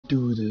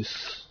do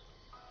this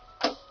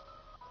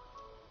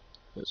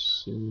as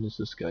soon as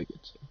this guy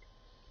gets in.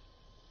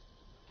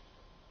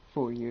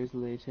 4 years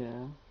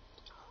later.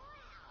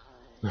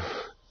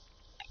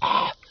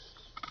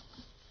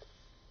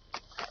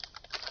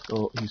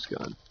 Oh, he's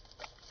gone.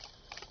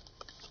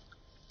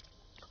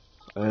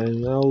 And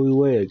now we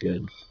wait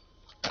again.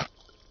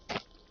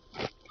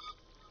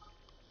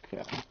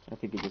 Yeah, I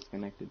think he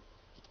disconnected.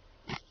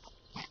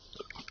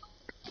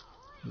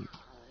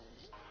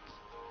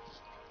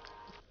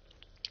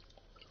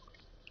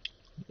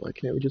 Why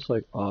can't we just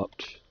like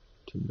opt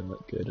to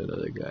not get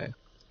another guy?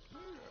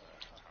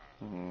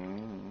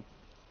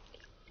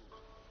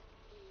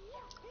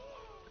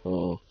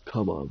 Oh,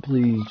 come on,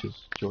 please just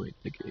join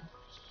the game.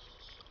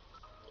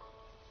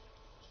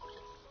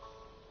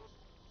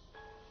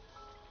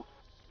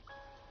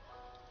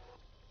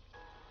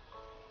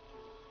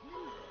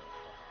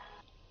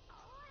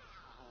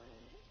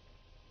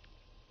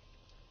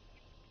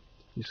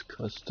 He's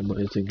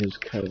customizing his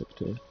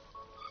character.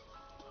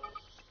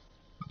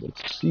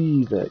 Let's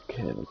see that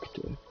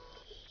character.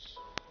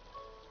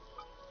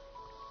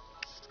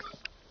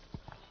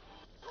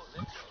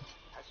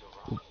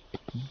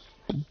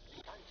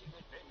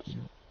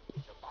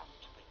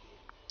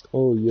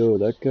 Oh, yo,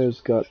 that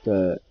guy's got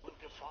that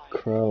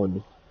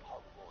crown.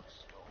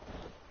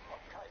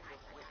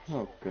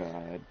 Oh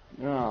god.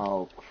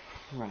 Oh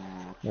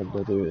crap.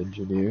 Another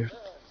engineer.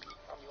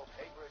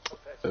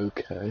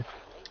 Okay.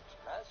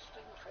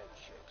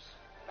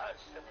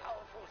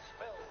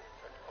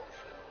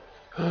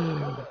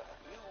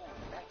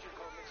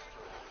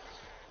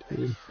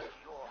 Dude.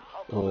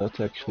 Oh, that's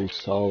actually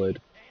solid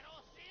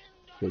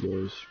for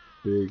those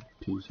big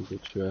pieces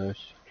of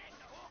trash.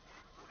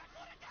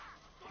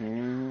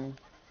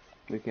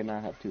 We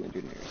cannot have 2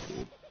 engineers,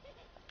 dude.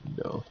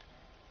 No.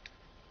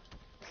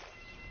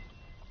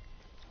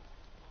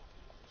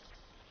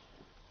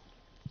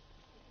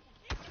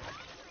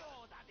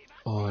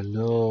 Oh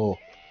no.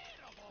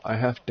 I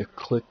have to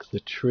click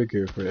the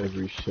trigger for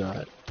every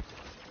shot.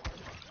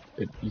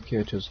 You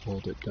can't just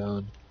hold it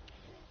down.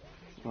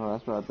 Oh,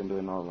 that's what I've been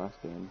doing all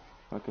last game.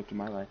 Welcome to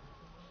my life.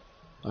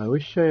 I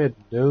wish I had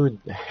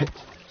known that.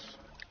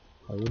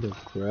 I would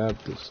have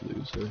grabbed this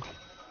loser.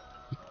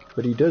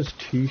 But he does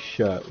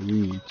 2-shot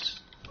reads.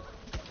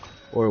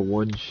 Or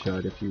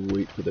 1-shot if you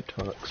wait for the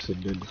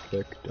toxin to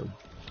infect him.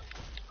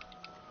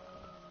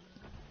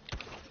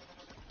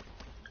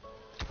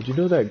 Did you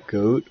know that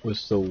Goat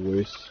was the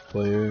worst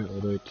player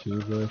on our team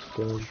last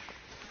time?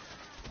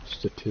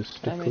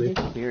 Statistically. I mean,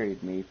 he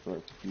carried me for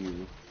a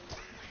few.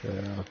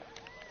 Yeah.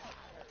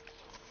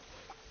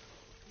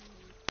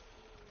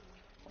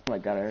 Oh my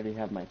god, I already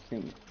have my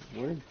thing.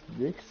 What is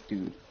this,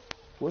 dude?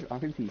 What are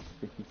these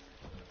things?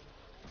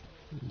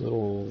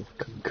 Little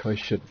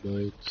concussion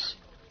mites.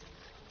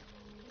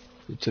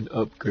 It's an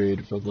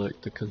upgrade from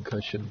like the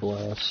concussion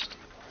blast.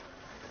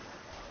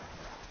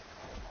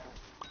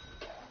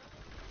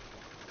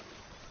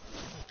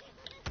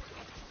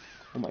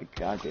 Oh my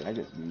god, dude, I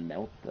just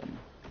melt them.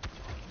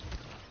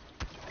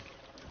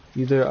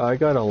 Either I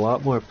got a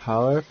lot more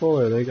powerful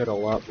or they got a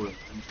lot more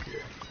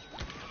weaker.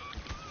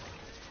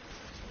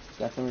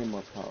 Definitely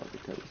more power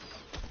because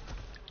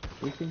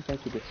these things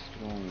like to get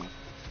strong.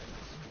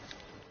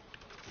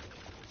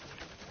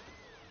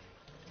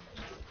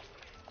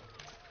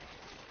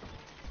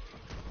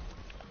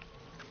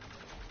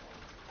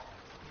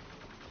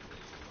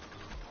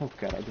 Oh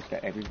god, I just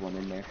got everyone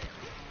in there.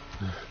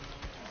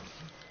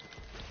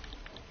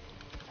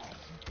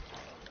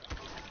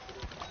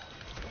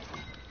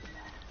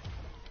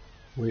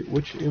 Wait,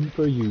 which imp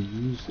are you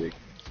using?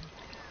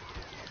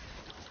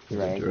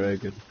 Dragon. The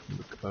dragon.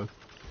 Okay.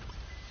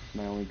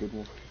 My only good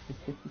one.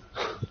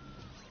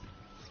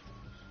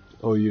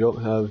 Oh, you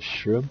don't have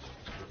shrimp?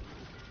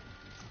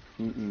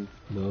 Mm-mm.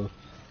 No.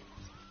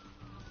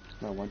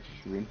 I want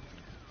shrimp.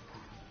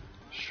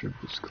 Shrimp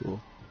is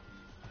cool.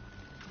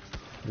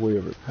 Way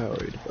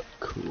overpowered, but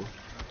cool.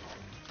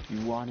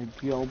 You wanna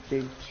go,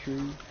 big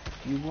tree?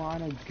 You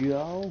wanna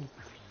go?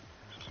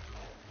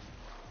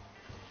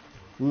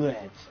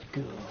 Let's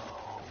go.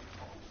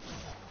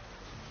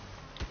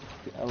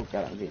 Oh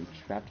god, I'm getting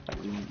trapped by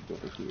leaves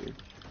over here.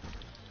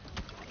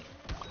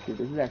 Dude,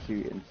 this is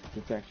actually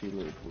a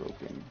little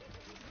broken.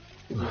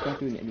 He's not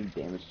doing any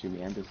damage to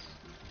me. I'm just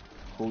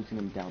holding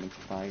him down in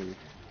fire.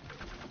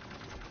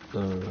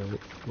 Alright,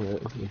 well,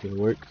 if it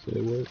works,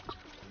 it works.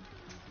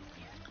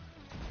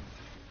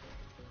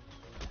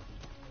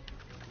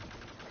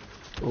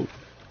 Oh.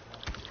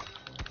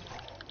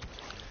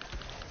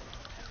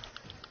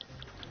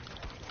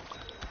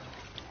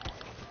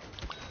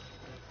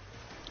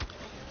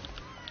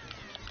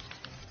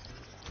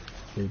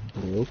 They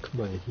broke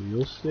my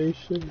heal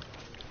station?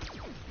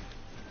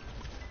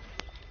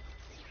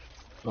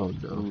 Oh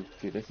no. Ooh,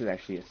 dude, this is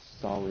actually a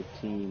solid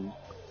team.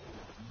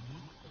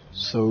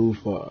 So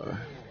far.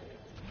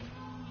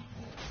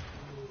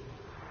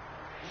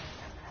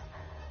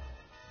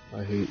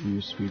 I hate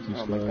you, Sweetie Slash.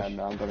 Oh my god,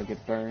 no, I'm gonna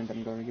get burned.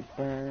 I'm gonna get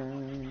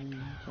burned.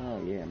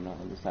 Oh yeah, I'm not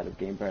on the side of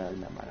game burn.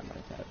 I'm not on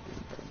the side of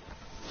game burn.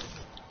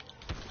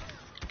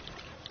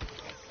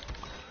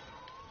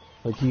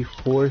 Like, he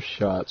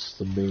four-shots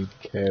the main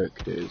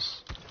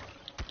characters.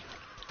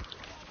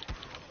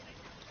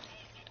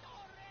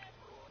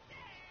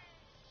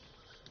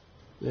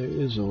 There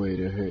is a way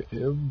to hurt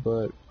him,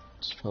 but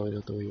it's probably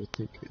not the way you're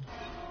thinking.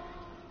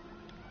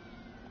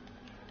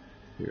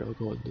 Here, I'll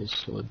go on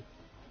this one.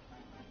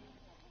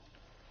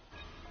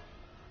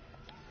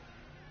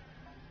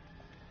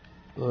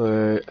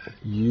 Alright,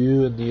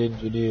 you and the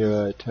engineer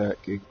are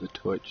attacking the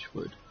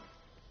Torchwood.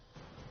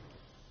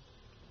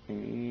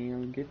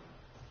 And get.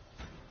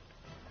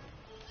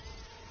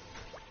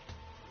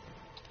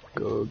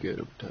 Go get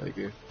him,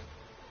 Tiger.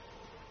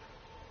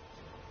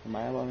 Am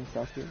I allowed to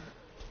stop here?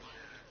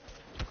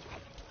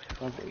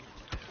 Okay.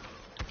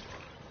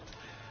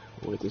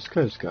 Wait, this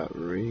guy's got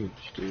range,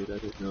 dude. I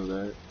didn't know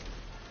that.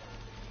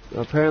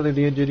 Apparently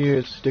the engineer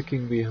is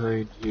sticking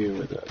behind here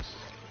with us.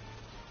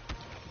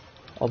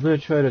 I'm gonna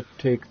try to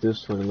take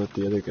this one and let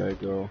the other guy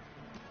go.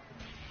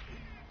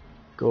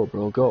 Go,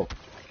 bro, go.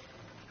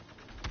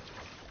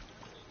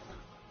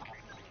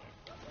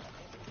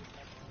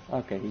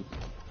 Okay,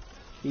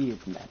 he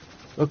is mad.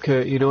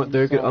 Okay, you know what?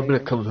 They're good. I'm gonna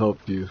Sorry. come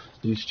help you.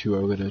 These two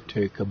are gonna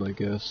take him, I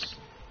guess.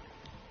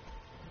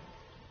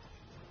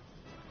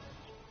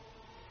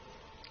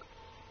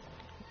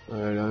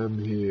 Alright,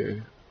 I'm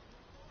here.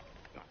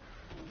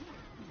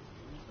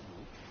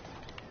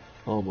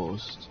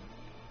 Almost.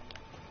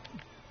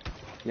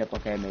 Yep,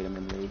 okay, I made him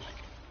enraged.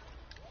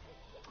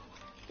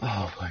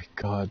 Oh my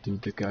god,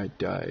 dude, the guy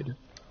died.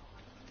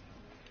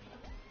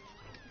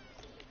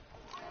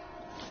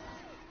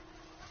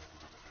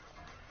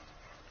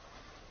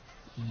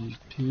 You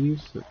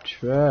piece of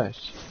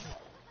trash.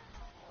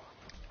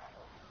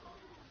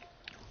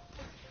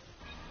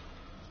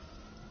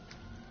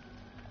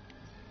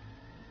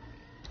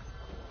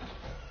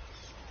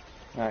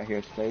 Alright,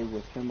 here, stay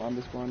with him on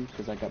this one,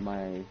 because I got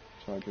my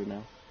charger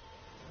now.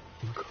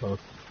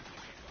 Okay.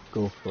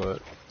 Go for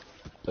it.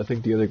 I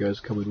think the other guy's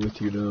coming with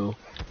you now.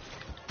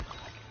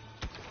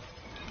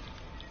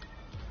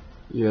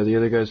 Yeah, the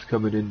other guy's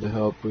coming in to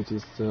help with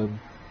his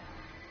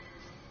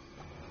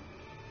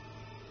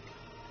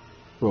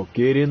Bro,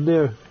 get in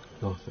there!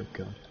 Oh, thank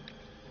god.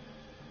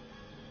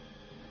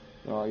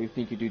 Oh, you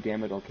think you do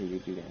damage? Okay, you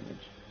do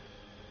damage.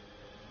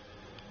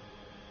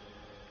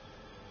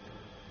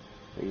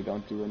 But you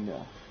don't do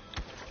enough.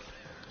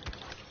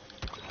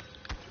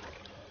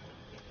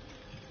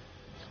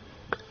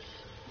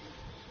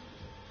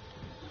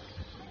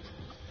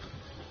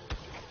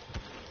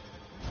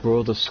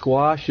 Bro, the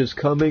squash is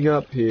coming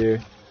up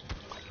here.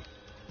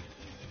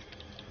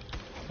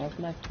 That's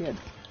a nice kid.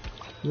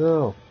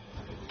 No.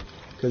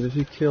 Because if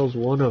he kills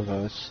one of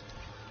us,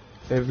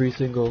 every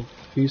single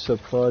piece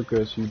of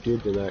progress you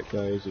did to that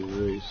guy is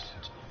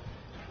erased.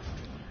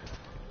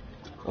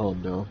 Oh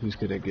no, he's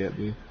gonna get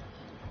me.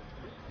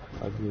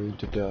 I'm going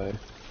to die.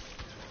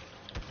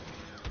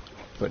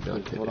 But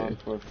not Just hold on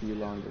today. for a few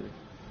longer.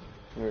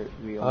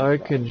 We I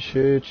almost can died.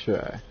 sure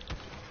try.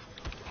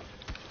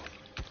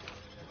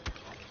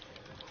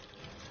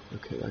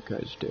 Okay, that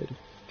guy's dead.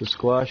 The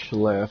squash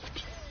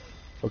left.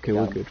 Okay,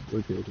 we're Got him. good,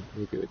 we're good,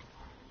 we're good.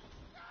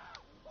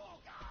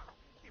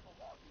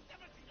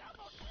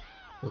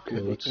 Okay,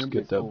 Dude, let's they aimed get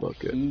his that OP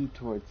bucket.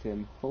 towards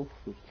him. Holy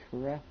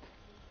crap.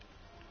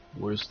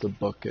 Where's the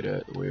bucket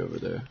at? Way over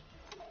there.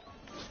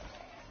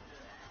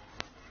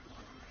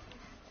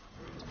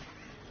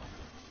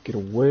 Get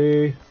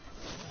away.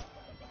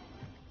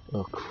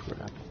 Oh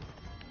crap.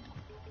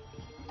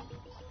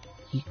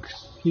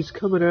 He's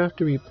coming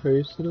after me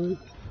personally.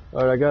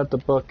 Alright, I got the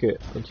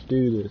bucket. Let's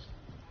do this.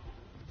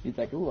 He's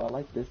like, ooh, I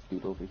like this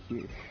dude over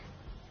here.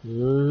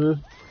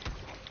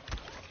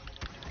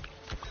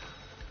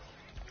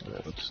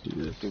 Alright, let's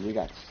do this. Dude, we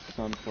got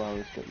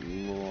sunflowers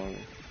galore.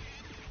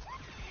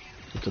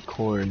 It's a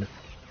corn.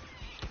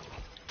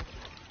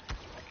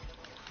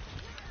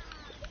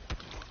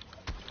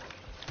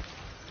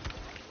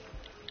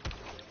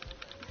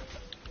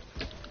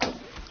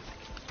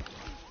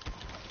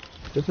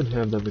 Doesn't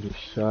have that many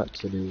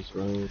shots in his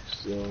rounds,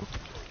 though.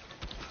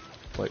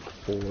 Like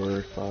 4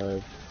 or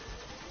 5.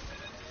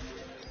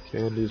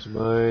 Candy's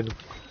mine.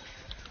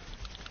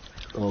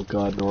 Oh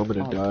god, no, I'm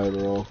gonna die,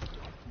 bro.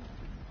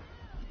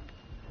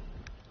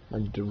 I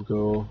need to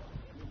go.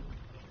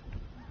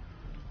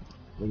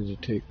 I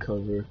need to take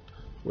cover.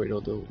 Wait, no,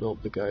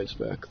 the guy's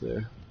back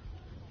there.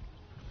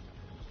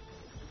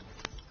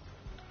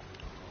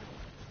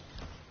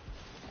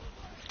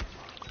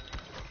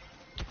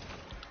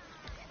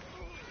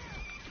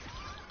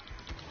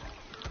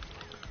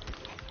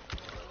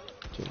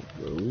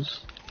 Rose.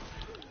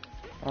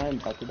 I'm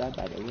about to die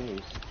by the rose.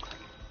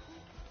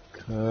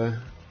 Okay,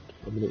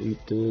 I'm gonna eat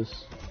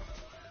this.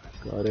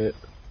 Got it.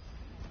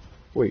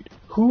 Wait,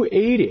 who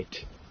ate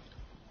it?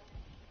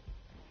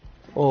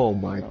 Oh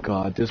my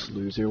god, this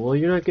loser. Well,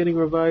 you're not getting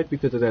revived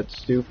because of that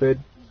stupid.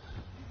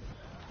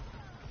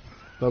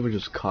 Probably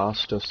just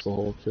cost us the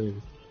whole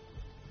thing.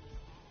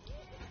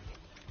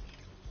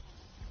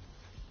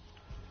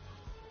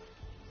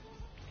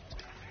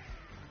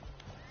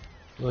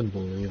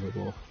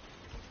 Unbelievable.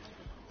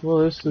 Well,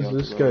 this is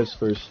this guy's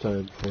first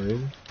time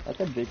playing. That's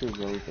a bigger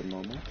road than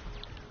normal.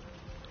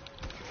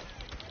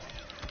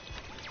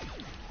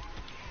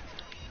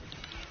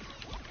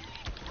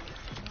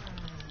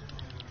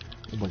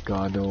 Oh my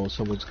god, no,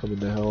 someone's coming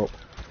to help.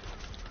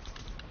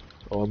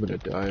 Oh, I'm gonna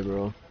die,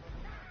 bro.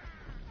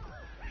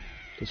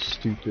 The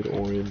stupid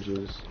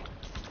oranges.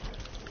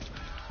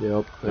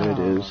 Yep, there it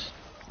is.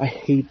 I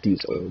hate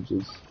these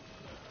oranges.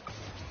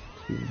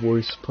 The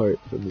worst part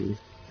for me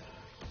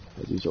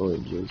are these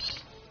oranges.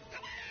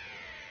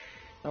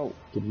 Oh.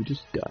 Did we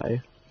just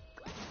die?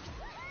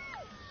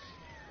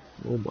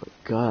 Oh my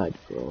god,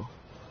 bro.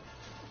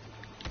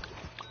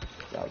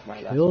 That was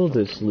my last Kill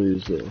token. this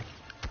loser.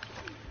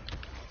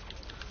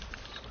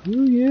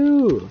 Screw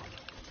you!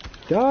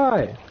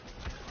 Die!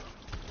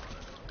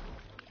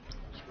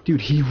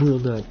 Dude, he will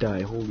not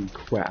die, holy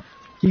crap.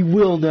 He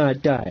will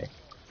not die!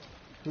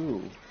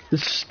 Who? The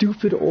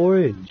stupid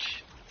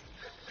orange!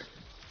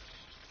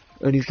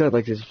 And he's got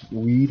like this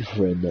weed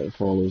friend that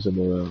follows him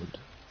around.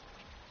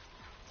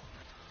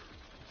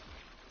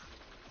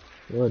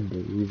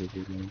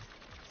 Unbelievable, man.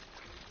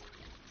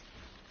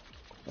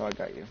 Oh, I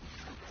got you.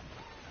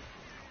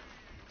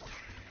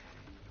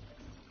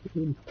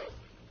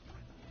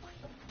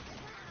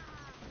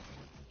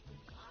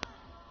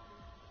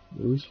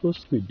 What are we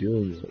supposed to be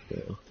doing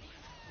right now?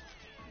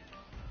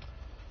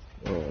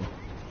 Oh.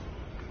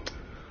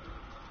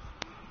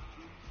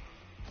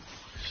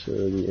 So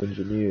the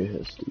engineer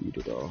has to eat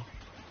it all.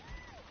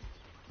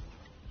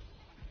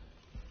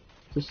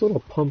 This little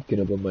pumpkin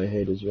above my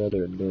head is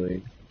rather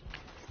annoying.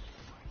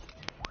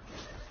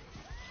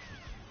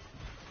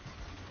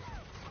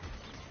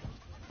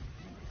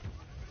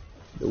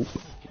 Nope.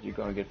 You're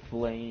gonna get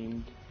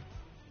flamed.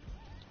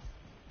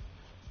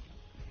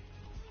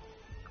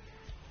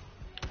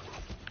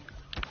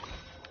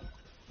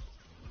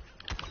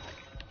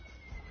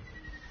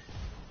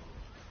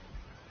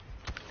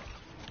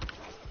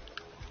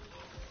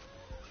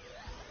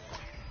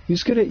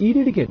 He's gonna eat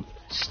it again.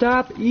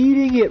 Stop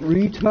eating it,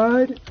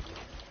 retard!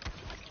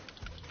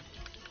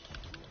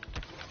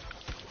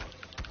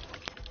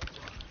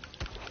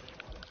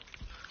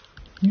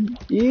 You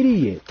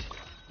idiot!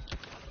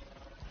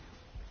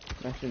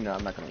 Actually, no,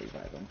 I'm not gonna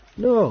revive him.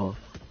 No.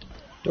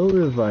 Don't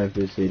revive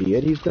this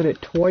idiot. He's done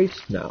it twice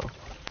now.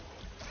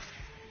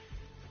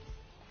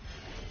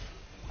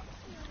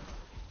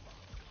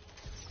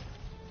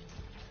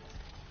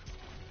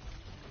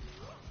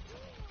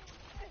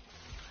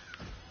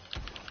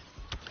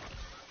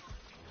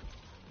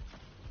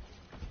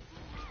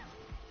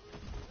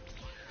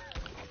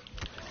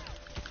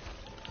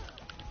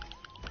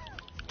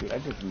 Dude, I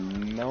just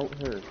melt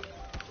her.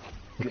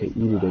 Okay, eat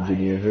it,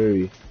 engineer.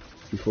 Hurry.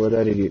 Before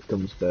that idiot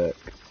comes back.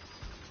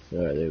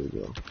 Alright, there we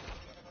go.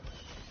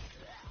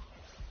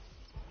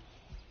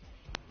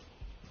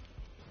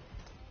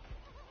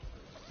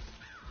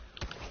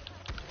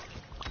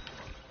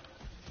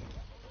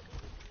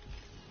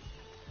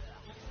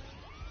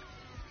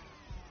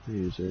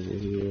 He's over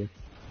here.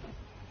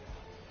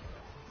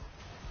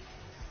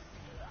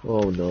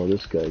 Oh no,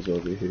 this guy's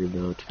over here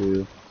now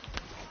too.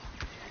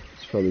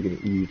 He's probably gonna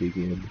eat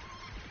again.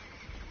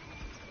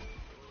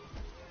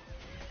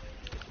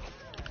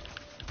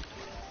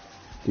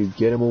 Dude,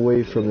 get him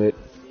away from it.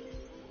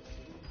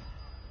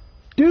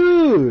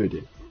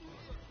 Dude!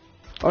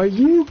 Are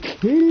you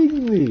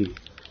kidding me?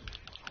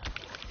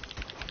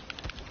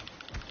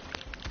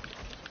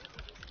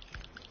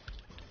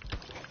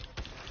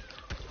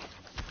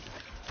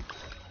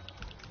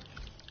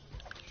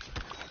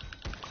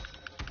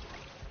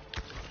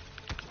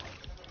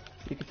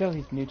 You can tell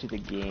he's new to the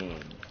game.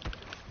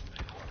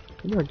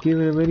 I'm not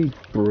giving him any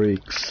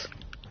breaks.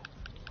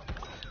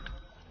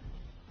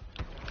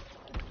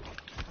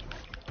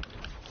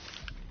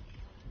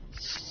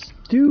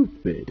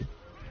 Stupid.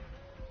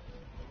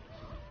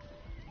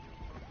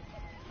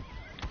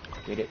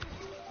 Get it?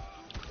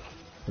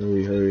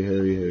 Hurry, hurry,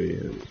 hurry, hurry,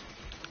 hurry.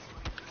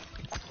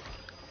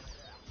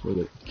 Before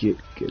the git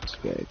gets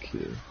back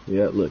here.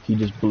 Yeah, look, he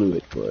just blew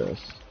it for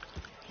us.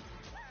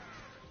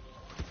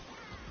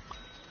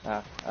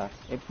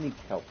 It needs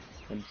help.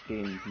 I'm just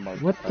getting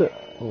marked. What the?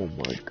 Oh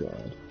my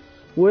god.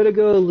 Way to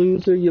go,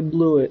 loser, you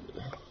blew it.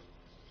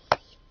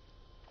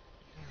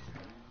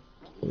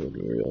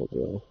 Unreal,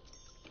 bro.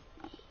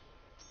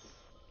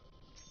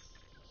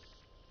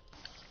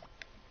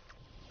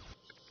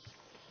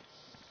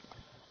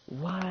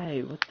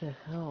 Why? What the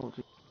hell?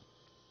 Dude?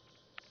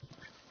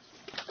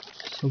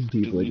 Some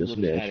people are just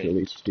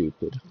naturally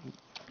stupid.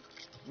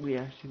 We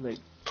actually, like,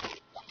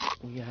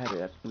 we had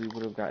it. We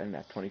would have gotten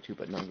that 22,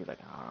 but no, you're like,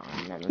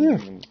 Yeah,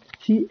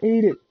 he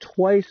ate it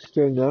twice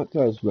during that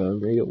guy's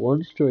round. Ate it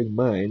once during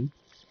mine.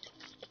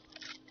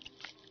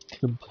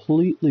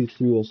 Completely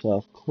threw us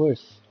off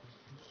course.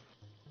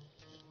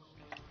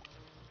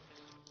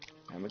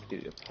 I'm gonna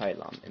do the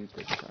pylon in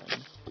this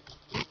time.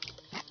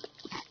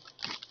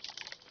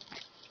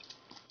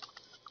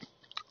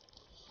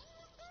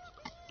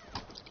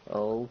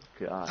 Oh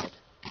god.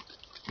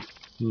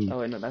 Oh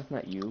wait, no, that's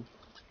not you.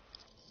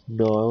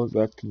 No, I went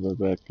back to my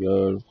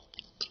backyard.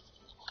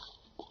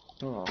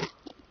 Oh.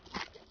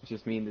 It's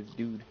just me and this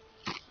dude.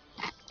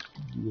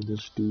 You and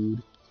this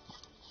dude.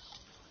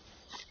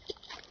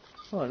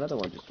 Oh, another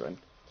one just joined.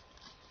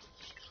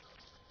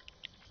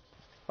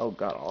 Oh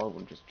god, all of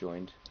them just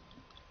joined.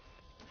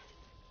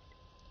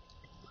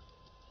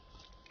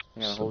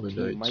 I got a whole Summer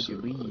team. Why'd nights you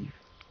are leave?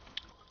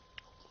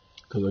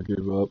 because I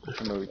gave up.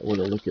 I want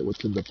to look at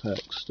what's in the pack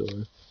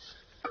store.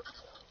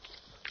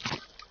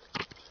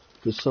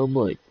 There's some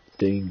like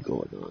thing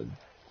going on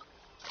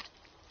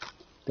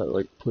that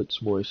like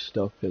puts more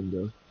stuff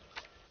in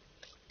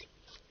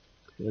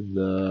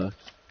the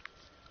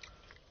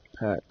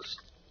packs.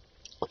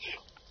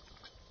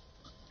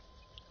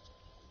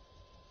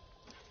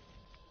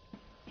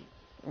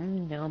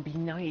 Now be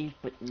nice,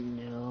 but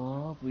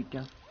no, we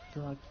got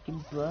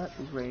fucking butt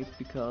raped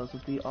because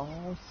of the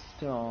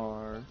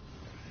All-Star.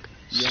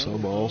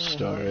 Some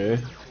All-Star, eh?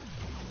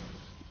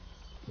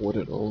 What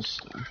an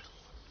All-Star.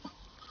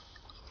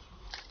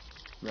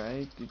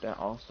 Right? Dude, that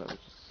All-Star was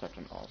just such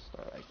an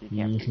All-Star. Like, you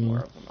can't be more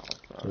of an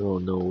All-Star. Oh,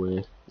 no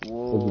way.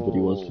 Whoa. Everybody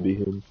wants to be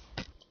him.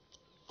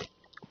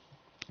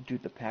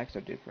 Dude, the packs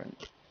are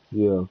different.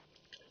 Yeah.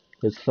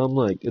 There's some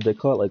like, they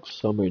call it like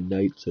Summer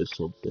Nights or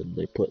something.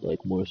 They put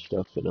like more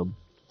stuff in them.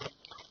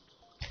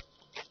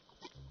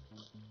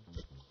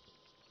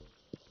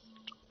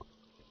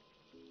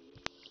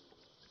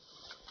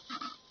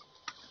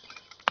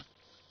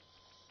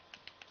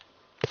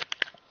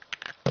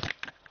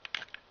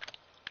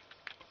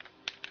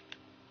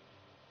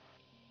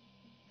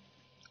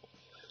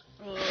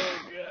 Oh,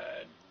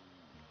 God.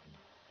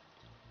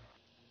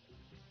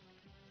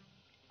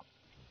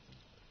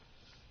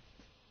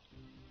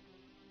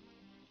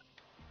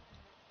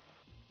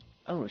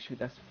 Oh, shoot,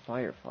 that's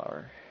Fire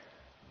Flower.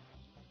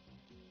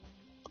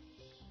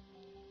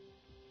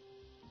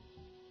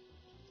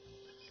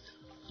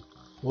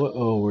 What?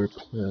 Oh, we're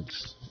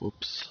plants.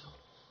 Whoops.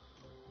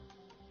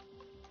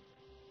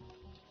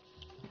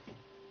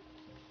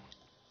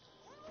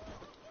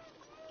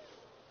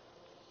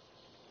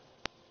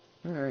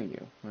 Where are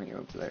you? Oh, you're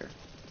over there.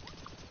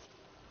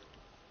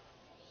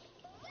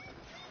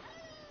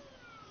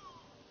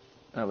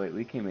 Oh, wait,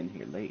 we came in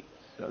here late.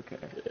 Okay.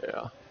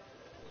 Yeah.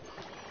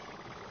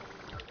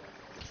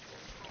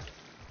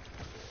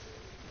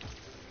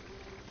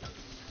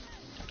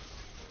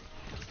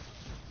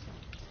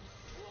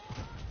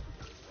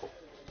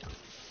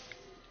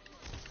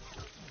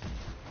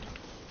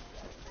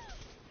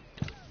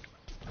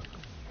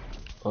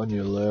 On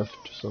your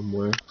left,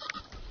 somewhere.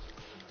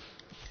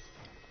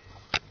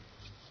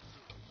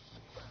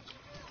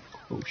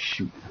 Oh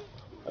shoot.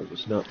 I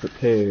was not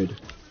prepared.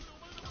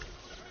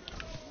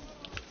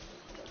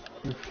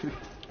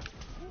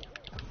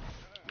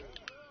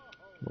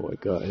 Oh, I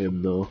got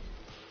him though.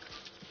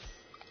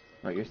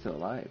 Oh, you're still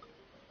alive.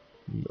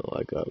 No,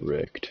 I got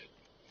wrecked.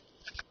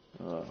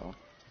 Oh.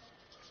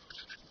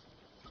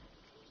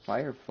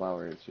 Fire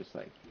Flower is just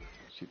like,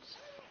 shoots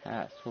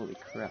fast. Holy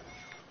crap.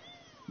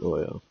 Oh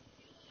yeah.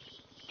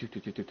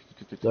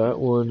 That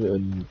one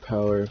and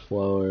Power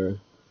Flower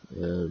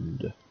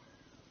and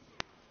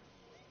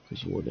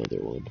there's one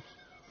other one.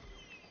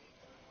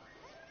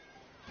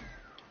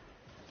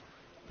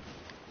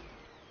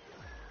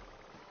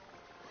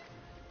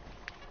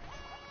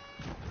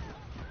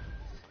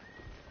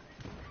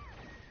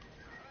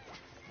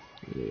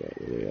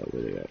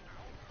 Where they at?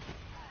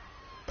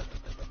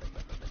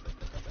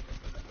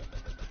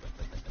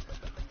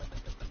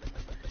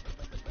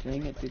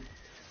 Dang it, dude.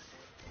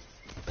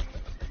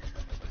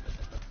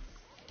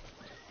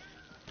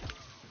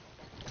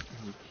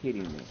 Are you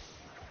kidding me?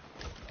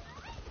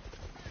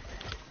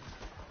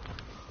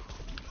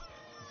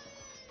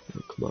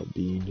 Oh, come on,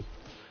 Bean.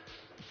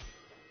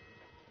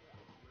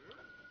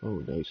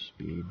 Oh, nice,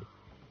 Bean.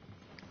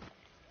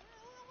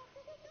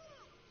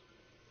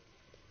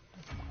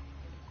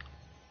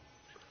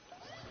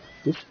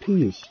 This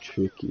P is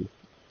tricky.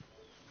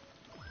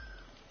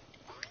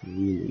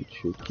 Really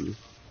tricky.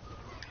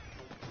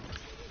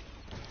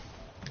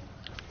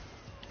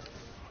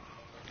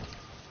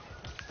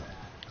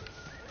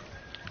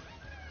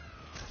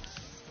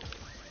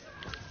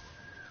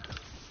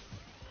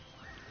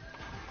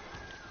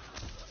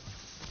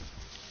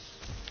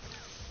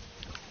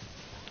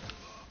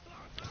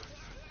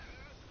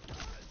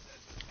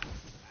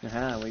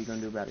 Aha, what are you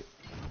gonna do about it?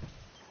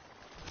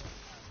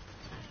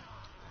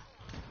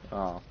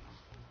 Oh.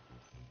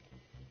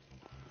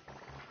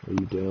 Are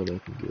you down? I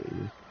can get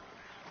you.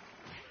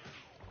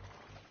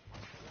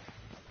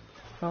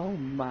 Oh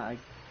my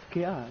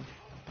god.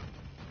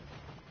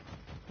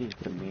 He's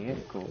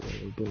fanatical.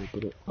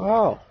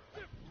 Oh!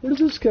 What is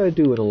this guy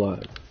doing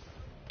alive?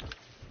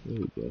 There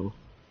we go.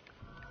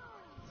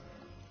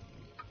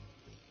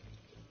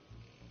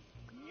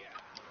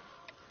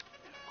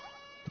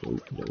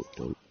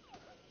 Nope.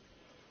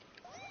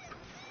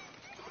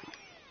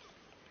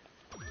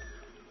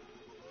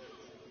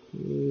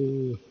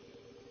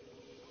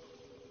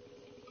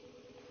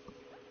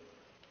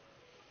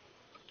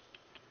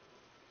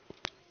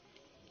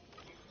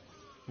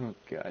 Oh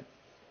god.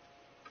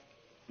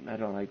 I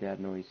don't like that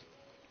noise.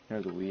 That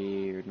was a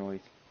weird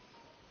noise.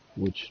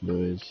 Which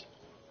noise?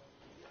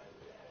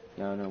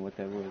 I don't know what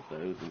that was,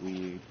 but it was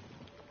weird.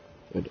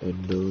 An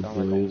unknown Sound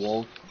like a voice.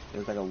 wolf. It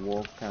was like a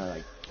wolf kind of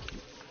like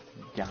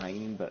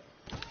dying, but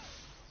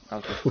I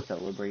was just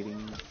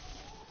celebrating.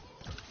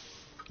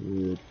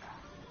 Weird.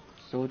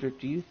 Soldier,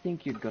 do you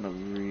think you're gonna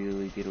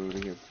really get over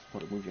here?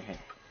 Hold on, move your head.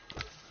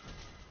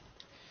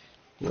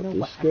 You What, know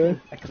this what? guy?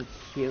 I could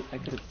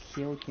have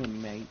killed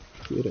him, mate.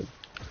 Get him.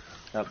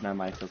 Oh, never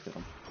mind, I still killed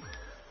him.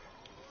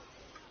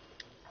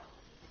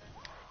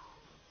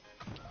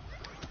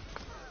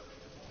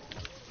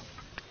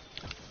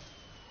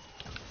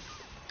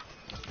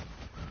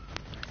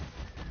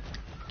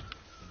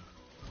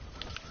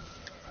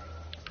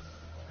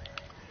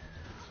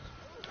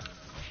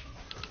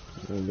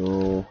 Oh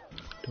no.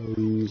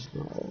 Please,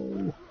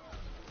 no.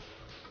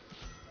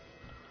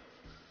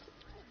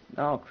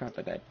 Oh crap,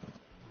 I died.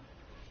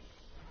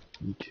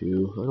 Me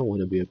too. I don't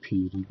want to be a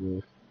PD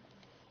boy.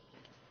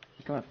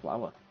 Become a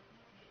flower.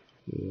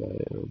 Yeah,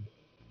 I am.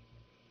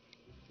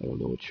 I don't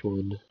know which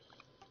one.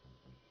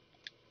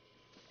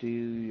 Do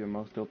your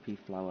most OP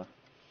flower.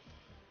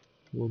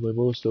 Well, my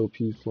most OP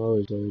flower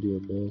is already a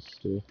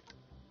master.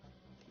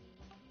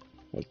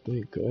 I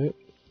think, right?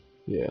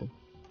 Yeah.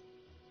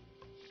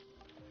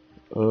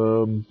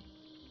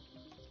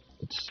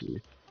 Let's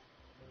see.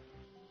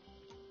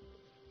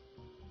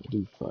 I'll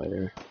do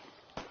fire.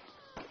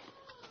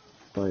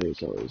 Fire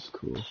is always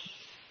cool.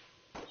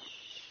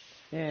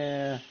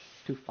 Yeah,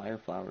 2 fire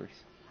flowers.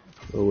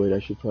 Oh wait, I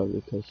should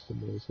probably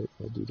customize it.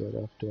 I'll do that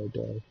after I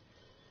die.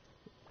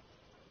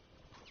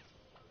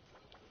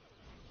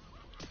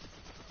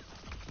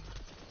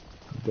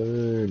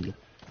 Burn.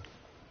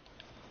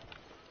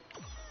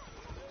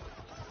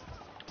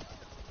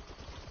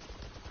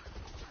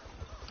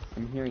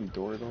 I'm hearing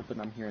doors open,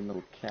 I'm hearing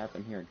little cats,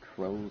 I'm hearing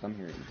crows, I'm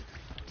hearing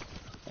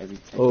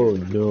everything. Oh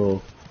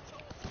no.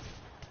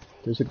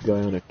 There's a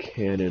guy on a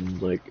cannon,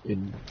 like,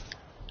 in...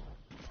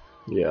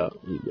 Yeah,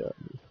 he got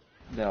me.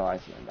 No, I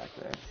see him back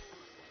there.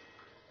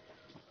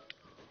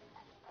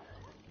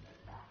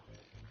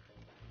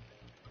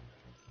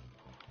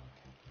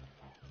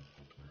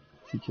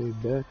 He came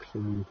back for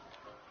me.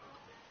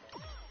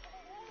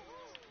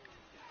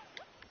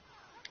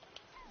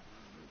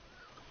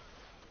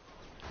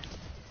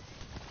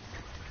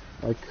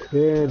 I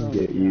can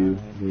get you,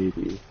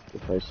 maybe,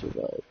 if I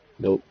survive.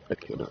 Nope, I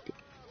cannot get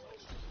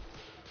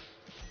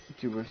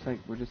Dude, we're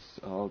just,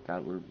 oh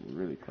god, we're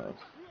really close.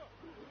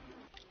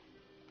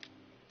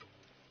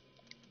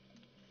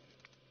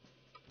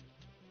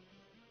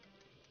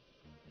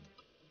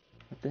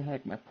 What the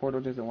heck, my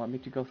portal doesn't want me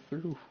to go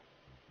through.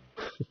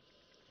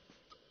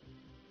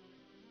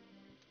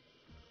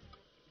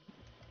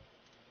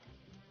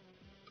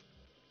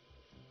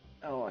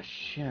 Oh,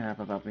 shut up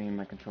about being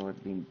my controller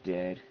being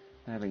dead.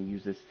 I haven't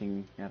used this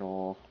thing at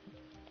all.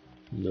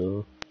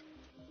 No.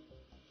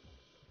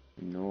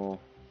 No.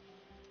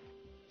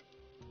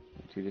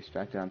 I'm too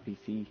distracted on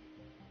PC.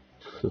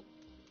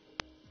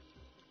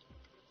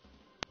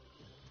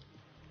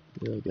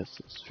 Yeah, I guess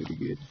that's pretty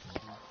good.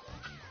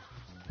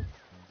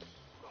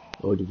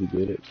 Oh, did you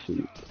get it?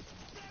 Sweet.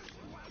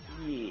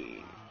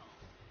 Yeah.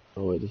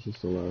 Oh wait, this is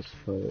the last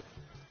part.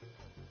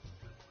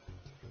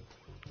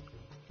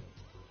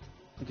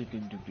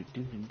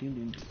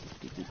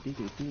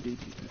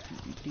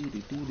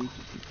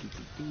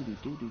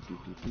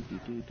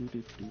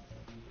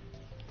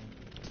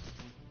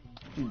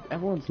 Dude,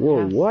 everyone's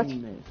Whoa, passing what? this.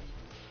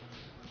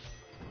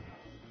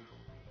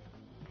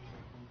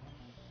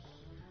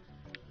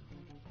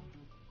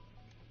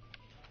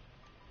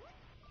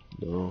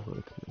 No,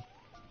 okay.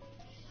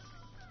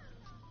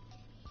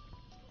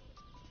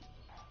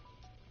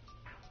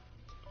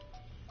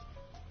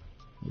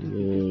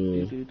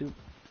 Yeah.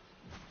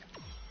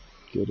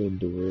 Get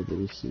into where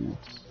the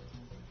seats.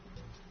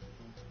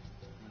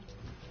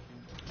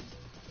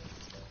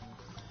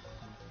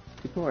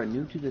 People are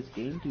new to this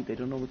game, dude. They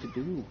don't know what to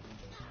do.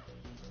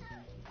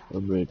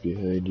 I'm right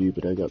behind you,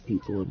 but I got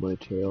people on my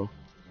tail.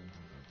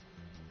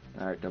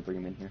 Alright, don't bring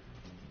them in here.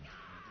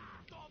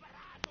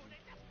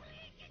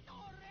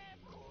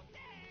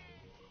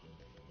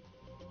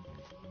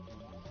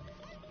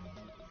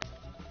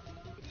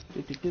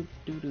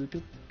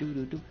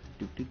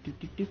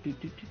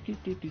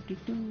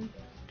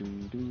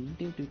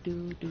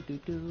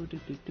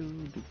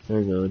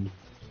 Hang on.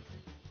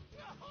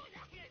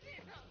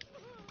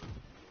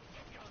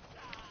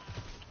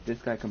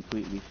 This guy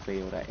completely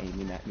failed at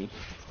aiming at me.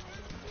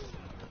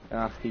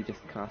 Ah, he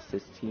just cost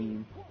his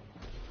team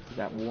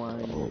that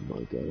one. Oh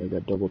my god, I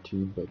got double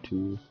teamed by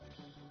 2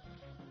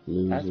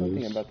 That's one thing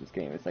losers. about this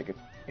game. It's like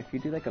if you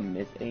do like a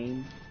miss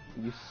aim,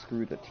 you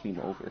screw the team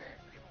over.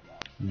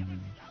 Mm.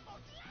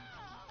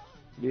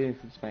 Yeah,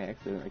 if it's by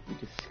accident, like you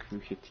just screw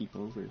your team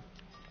over.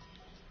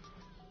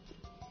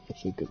 I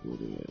think I'm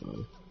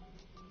running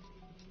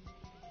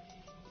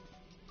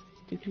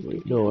out.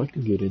 Wait, no, I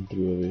can get in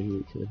through over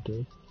here, can't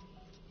I?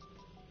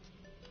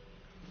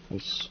 I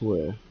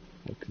swear,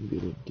 I can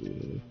get in through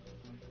here.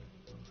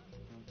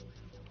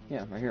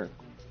 Yeah, right here.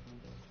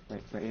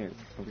 Right here.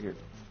 Over here.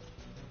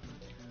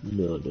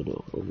 No,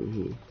 over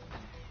here.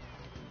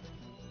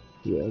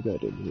 Yeah, I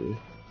got in here.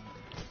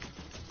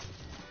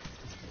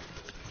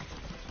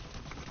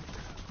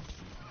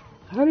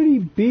 How did he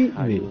beat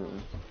How do me? you...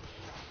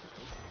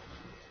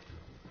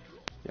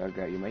 Yeah, I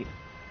got you, mate.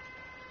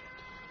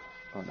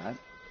 Oh, not.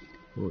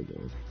 Oh no.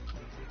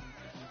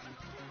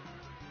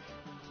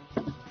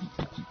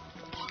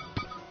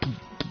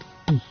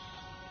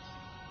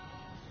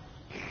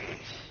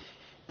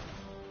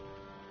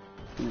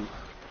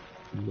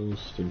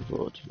 Most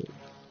unfortunate.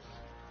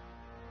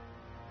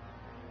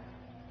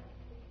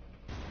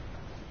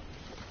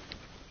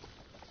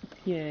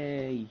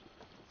 Yay!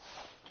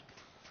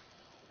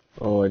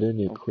 Oh, I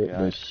didn't Oh equip my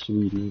god.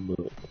 sweet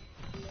emote.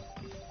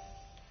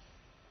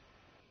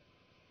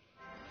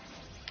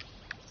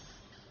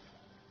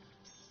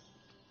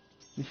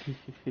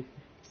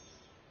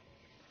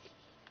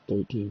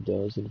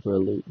 $13,000 for a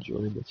late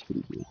join, that's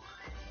pretty good.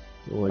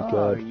 Oh my Oh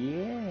god.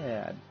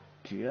 yeah!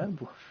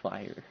 Double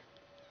fire.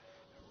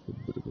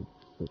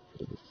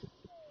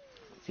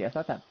 See, I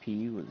thought that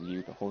P was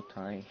you the whole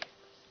time.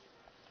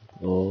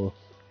 Oh,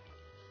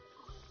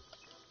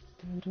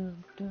 Dun,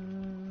 dun,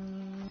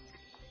 dun.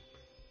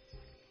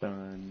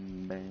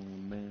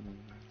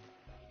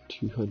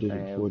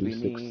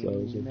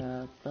 246,000.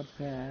 Up the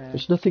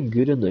There's nothing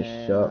good in the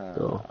shop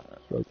though. down.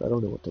 Like, I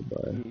don't know what to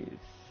buy. You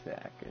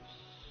sack of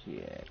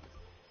shit.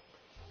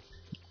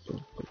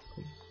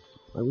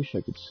 I wish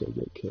I could still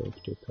get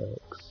character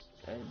packs.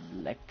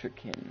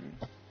 Electrician.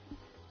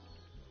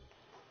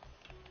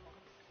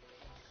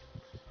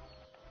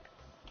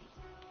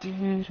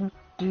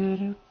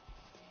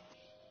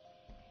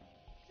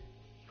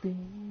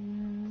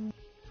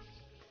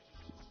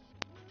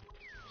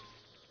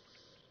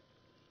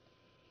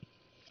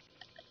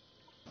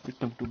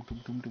 Dum, dum, dum,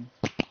 dum, dum.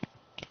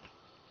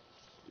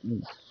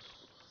 Oof.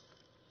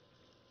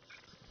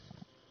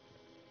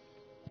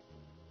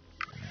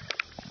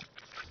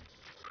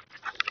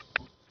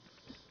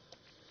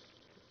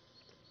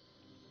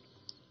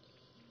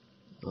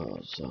 Oh,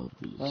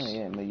 zombies. Oh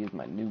yeah, I'm gonna use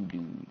my new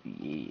dude,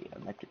 yeah,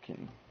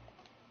 Electrician.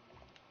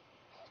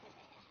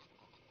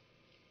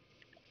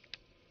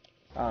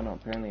 Oh no,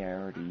 apparently I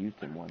already used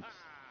him once.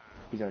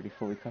 He's already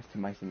fully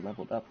customized and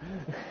leveled up.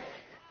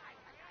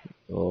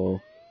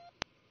 Oh.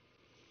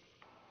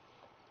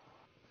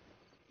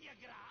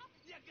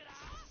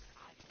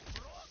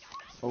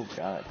 Oh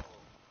god.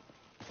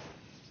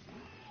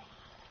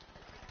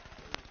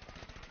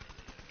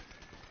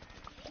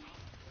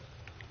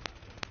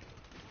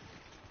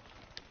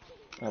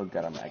 Oh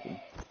god, I'm lagging.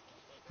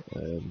 I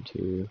am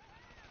too.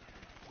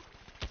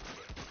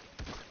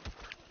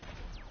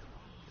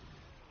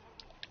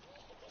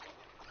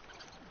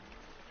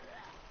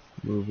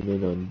 Moving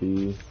in on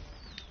B.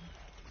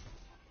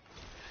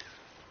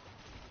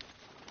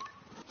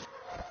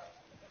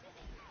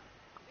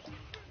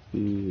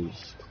 B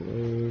is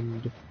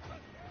claimed.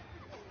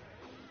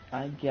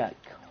 I got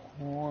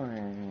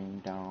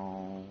corn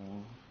dog.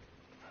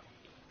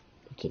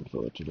 That's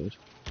unfortunate.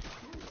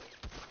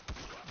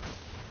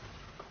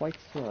 Quite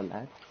so,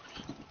 lad.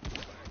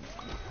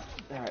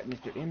 Alright,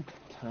 Mr. Imp,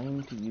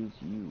 time to use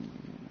you.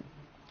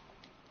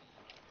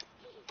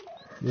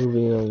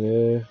 Moving on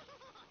there.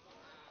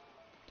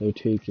 They're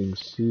taking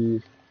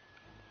C.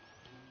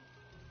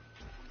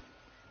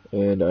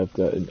 And I've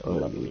got an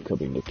army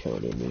coming to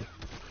counter me.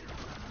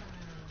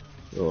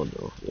 Oh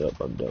no, yep,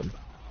 I'm done.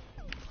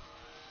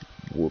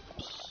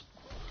 Whoops.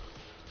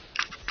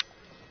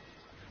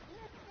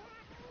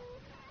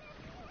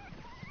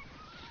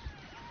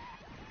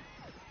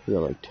 We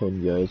got like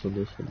 10 guys on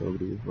this and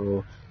nobody.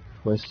 Oh,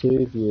 my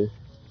savior.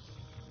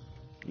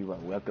 You are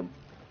welcome.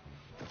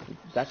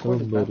 That corn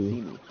does not Somebody.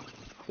 see me.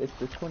 This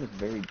corn is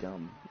very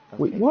dumb.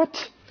 Okay. Wait,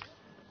 what?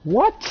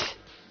 What?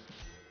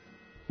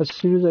 As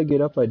soon as I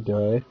get up, I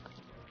die.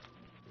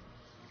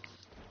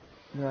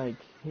 Like,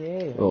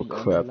 hey, Oh I'm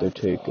crap, they're alive.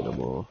 taking them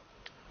all.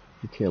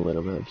 You can't let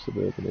them have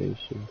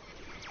subordination.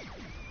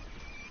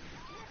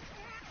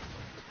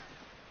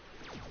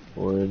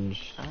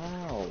 Orange.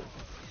 Ow.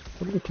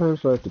 How many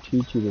times do I have to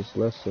teach you this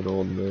lesson,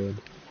 old man?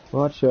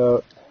 Watch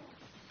out.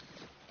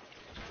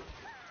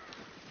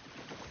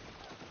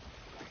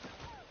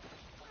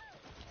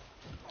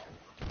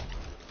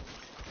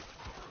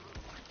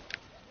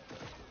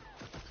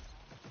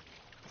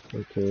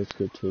 Okay, let's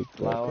go take back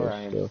Flower, our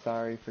I am stuff.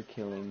 sorry for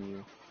killing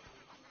you.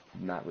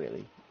 Not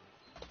really.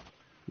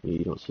 Yeah,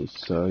 you don't say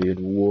sorry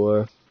in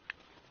war.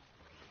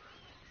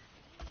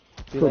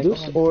 Be Bro, like, this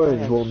oh, I'm sorry,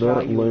 orange I will shot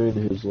not you. learn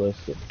his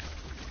lesson.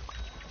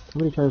 How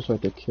many times do I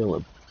have to kill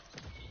him?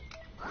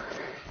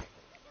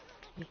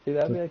 See,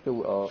 that'd be like the,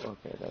 oh,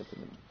 okay, that's,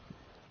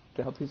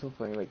 that'd be so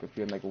funny, like, if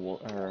you're in, like, a war,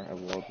 or a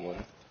world war,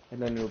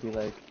 and then it'll be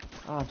like,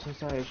 oh, I'm so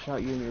sorry I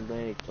shot you in your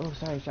leg. Oh,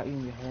 sorry I shot you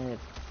in your head.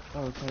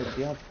 Oh, sorry,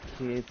 do you have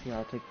kids? Here,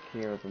 I'll take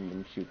care of them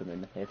and shoot them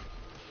in the head.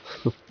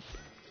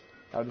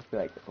 I'll just be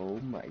like, oh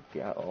my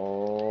god,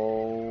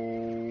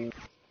 oh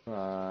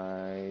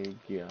my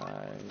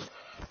god.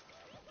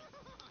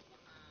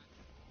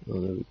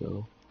 Oh, there we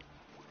go.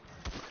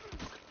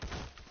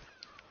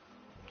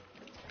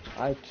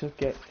 I took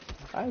it.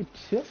 I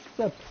took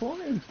the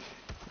point.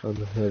 I'm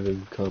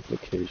having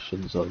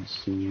complications on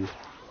C.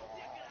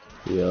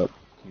 Yep,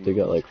 they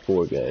got like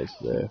 4 guys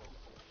there.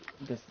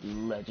 This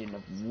Legend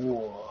of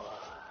War.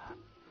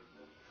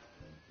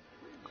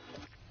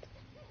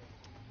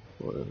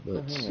 Well,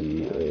 let's hang on,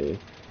 see. yeah.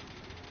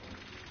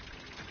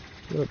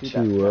 Not Dude,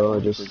 too well. I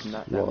orange just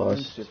not, that orange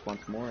lost. just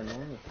wants more and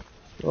more.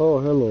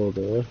 Oh, hello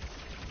there.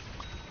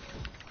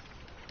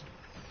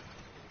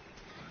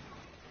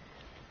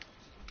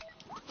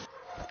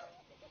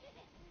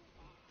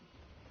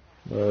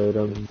 Alright,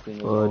 I'm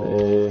on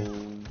A.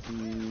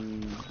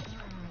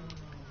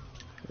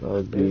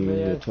 I'm being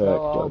attacked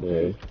on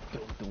A.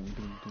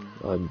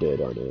 I'm dead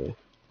on A.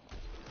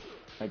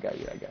 I got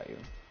you.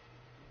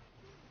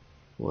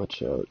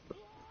 Watch out.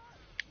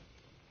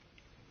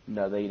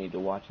 No, they need to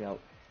watch out.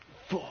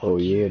 Oh,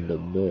 you're in the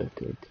mech,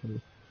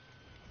 okay.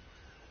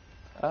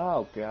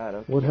 Oh god,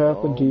 okay. What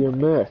happened to your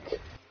mech?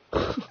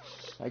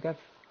 I got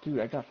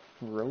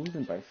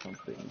frozen by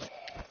something.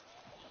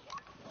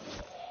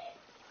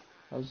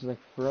 I was like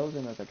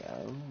frozen, I was like,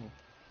 oh.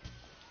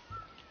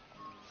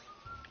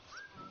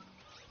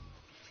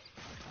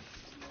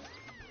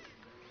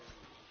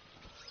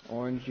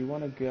 Orange, you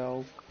wanna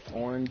go?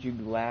 Orange, you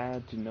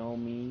glad to know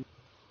me?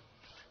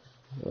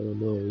 I don't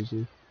know, is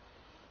he?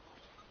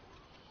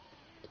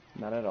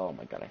 Not at all. Oh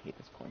my god, I hate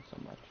this coin so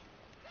much.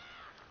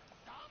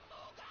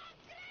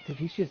 Dude,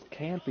 he's just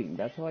camping.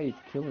 That's why he's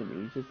killing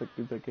me. He's just like,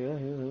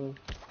 and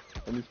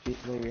he's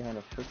lay behind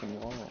a freaking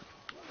wall.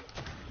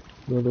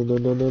 No!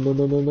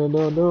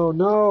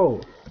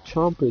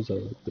 Chompers are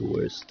like the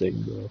worst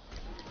thing, though.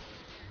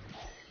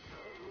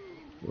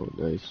 Oh,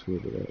 nice,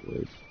 whoever that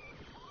was.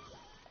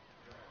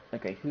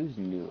 Okay, who's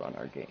new on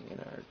our game, in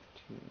our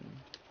team?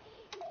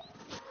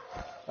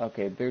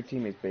 Okay, their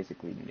team is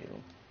basically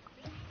new.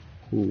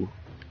 Who?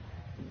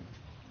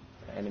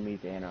 Enemies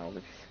and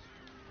ours.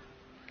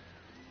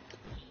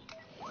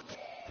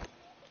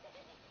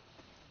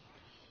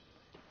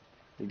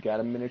 We got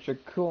a miniature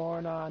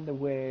corn on the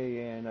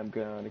way, and I'm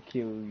gonna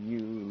kill you,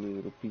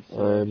 little piece of shit.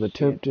 I'm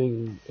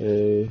attempting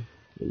A.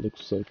 It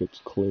looks like it's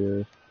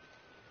clear.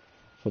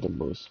 For the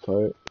most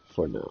part.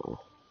 For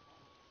now.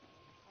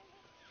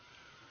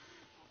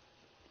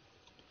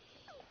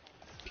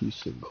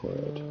 Peace and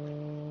quiet.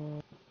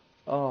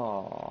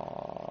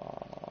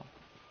 Aww.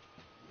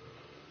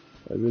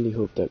 I really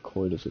hope that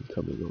coin isn't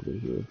coming over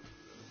here.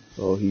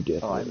 Oh, he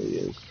definitely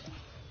is.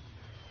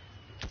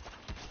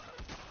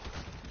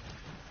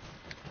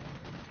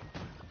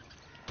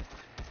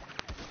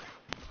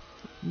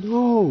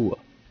 No!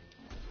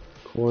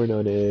 Corn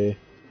on A.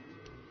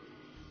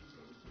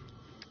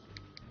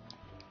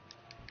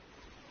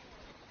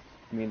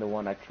 You mean the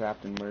one I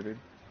trapped and murdered?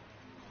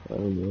 I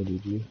don't know,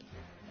 did you?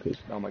 Because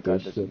Oh my they're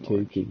god, this still is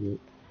orange. taking it.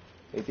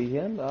 Is he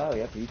him? Oh,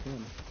 yep, he's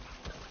him.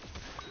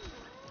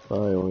 Hi,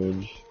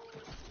 orange.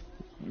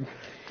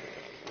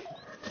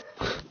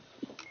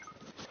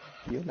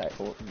 You and that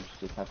orange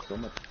just have so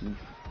much beef.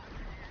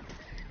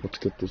 Let's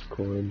get this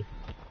coin.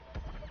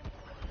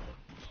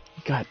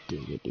 God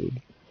dang it, dude.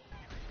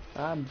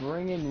 I'm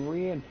bringing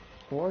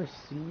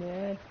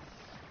reinforcements.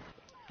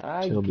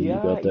 Tell me you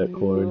got that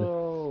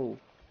corn.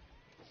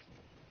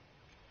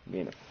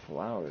 Being a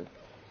flower.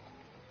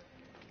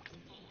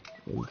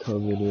 I'm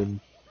coming in.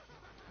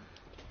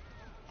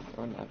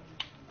 Oh, no.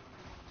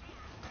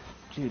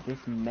 Dude, this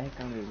mech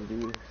on this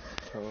dude is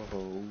so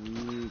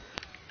weak.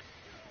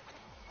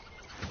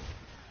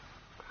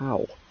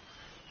 How?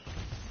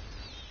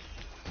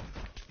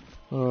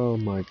 Oh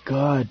my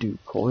god,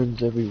 dude.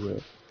 Coins everywhere.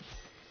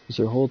 Is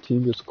their whole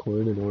team just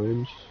corn and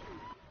orange?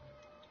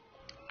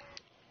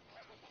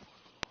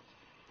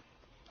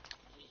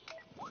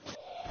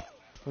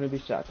 One of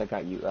these shots, I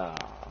got you.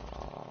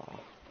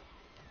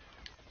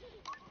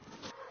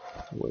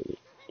 Wait,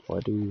 why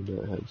do you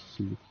not have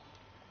C?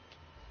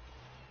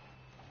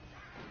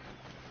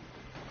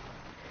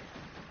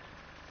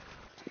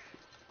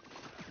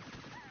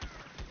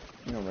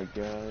 Oh my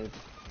god.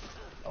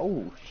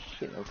 Oh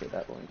shit, okay,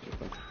 that one just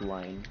went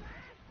flying.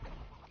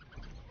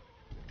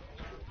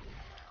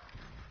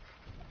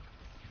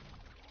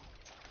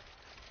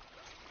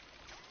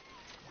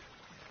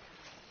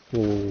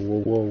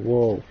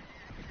 Whoa.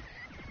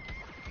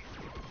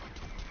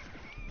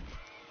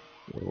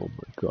 Oh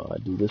my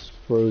god, dude, this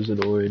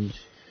frozen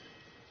orange.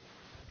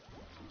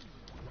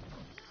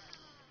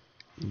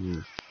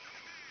 Yeah.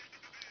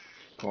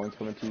 Corn's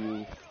coming to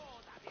you.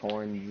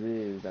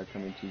 Corns are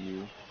coming to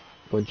you.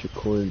 Bunch of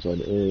coins on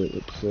A, it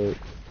looks like.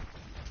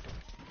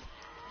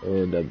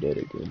 And I'm dead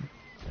again.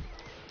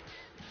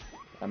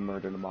 I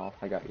murdered them all.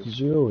 I got you.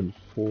 0 and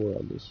 4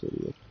 on this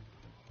idiot.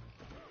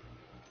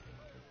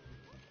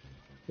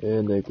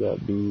 And they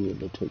got B and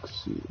they took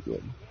C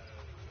again.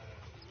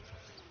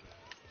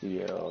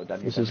 Yo,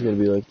 This is gonna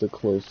be like the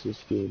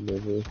closest game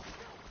ever.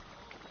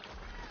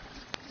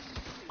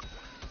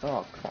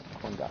 Oh crap,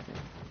 corn got me.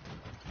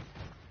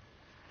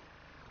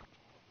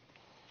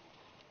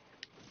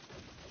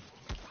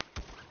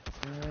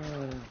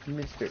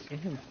 Mr.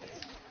 Imp,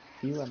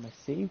 you are my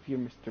savior,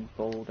 Mr.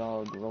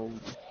 Bulldog Road.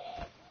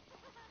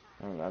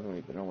 I don't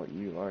even know what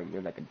you are.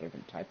 You're like a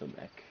different type of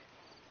mech.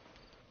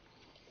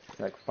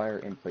 You're like Fire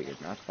Imp, but you're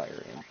not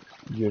Fire Imp.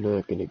 You're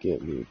not gonna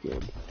get me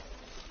again.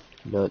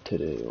 Not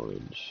today,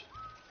 Orange.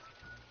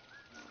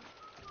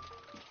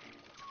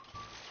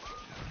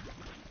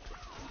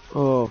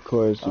 Oh, of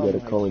course, you Oh gotta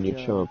my call in your god.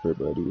 chomper,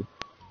 buddy.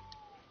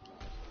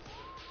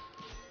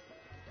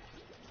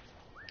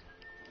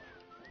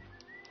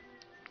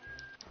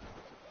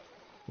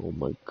 Oh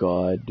my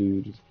god,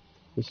 dude.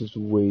 This is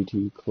way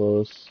too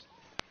close.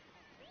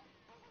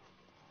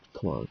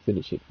 Come on,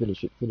 finish it,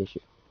 finish it, finish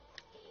it.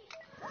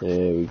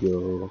 There we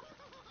go.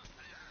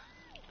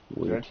 Dude,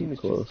 Way our too team is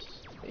just close.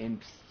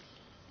 imps.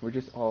 We're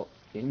just all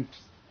imps.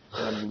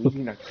 And I'm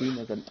leading our team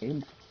as an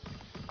imp.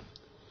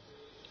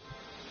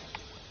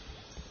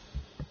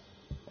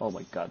 Oh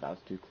my god, that was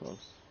too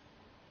close.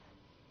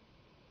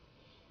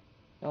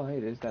 Oh hey,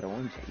 there's that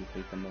orange that you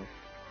hate the most.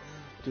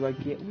 Do I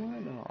get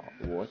one?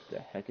 Oh, what the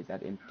heck is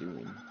that imp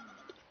doing?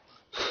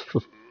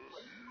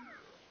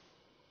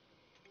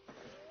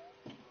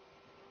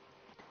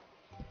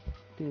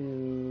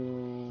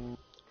 Do,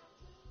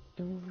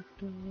 do,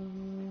 do,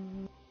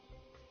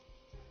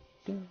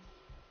 do,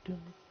 do,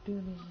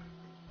 do.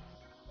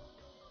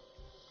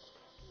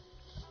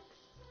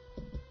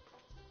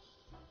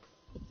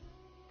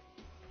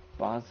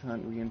 Boss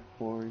hunt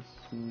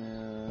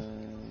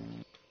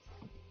reinforcement.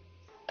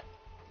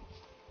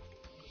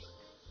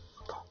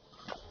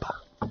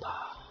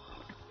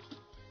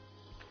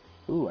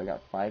 Ooh, I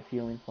got 5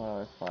 healing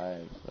flowers,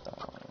 5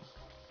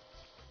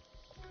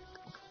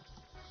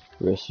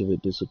 Rest of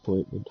it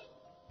disappointment.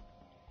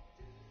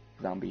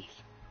 zombies.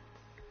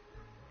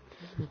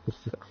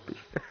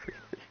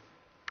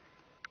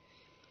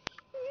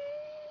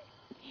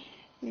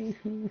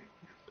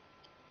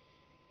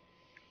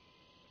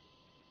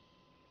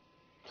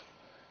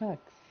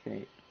 Fuck's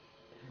sake.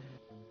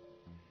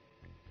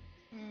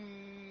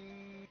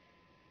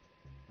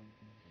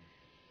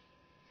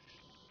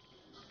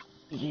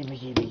 Yabba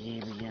yabba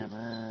yabba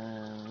yabba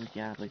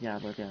yabba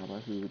yabba yabba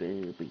who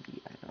the be?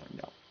 I don't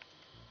know.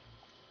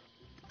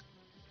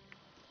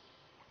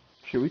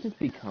 Should we just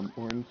become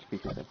orange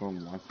because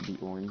everyone wants to be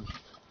orange?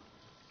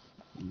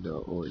 No,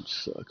 Orange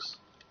sucks.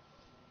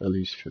 At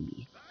least for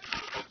me.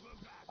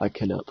 I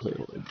cannot play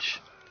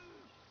Orange.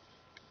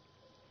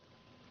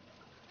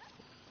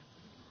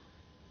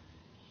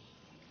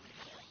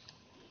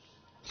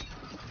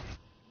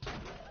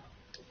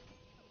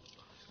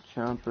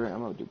 Chomper,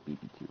 I'm gonna do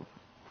BB2.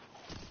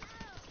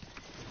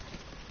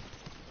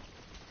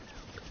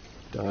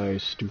 Die,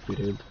 stupid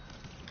imp.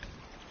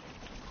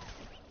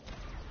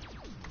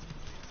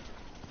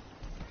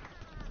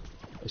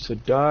 I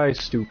said die,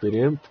 stupid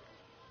imp.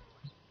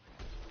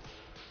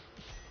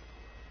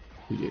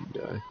 He didn't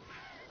die.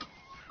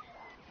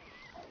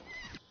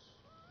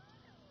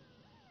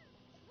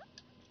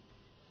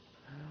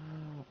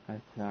 I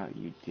thought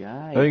you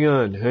died. Hang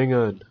on, hang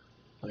on.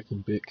 I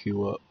can pick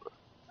you up.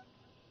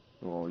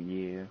 Oh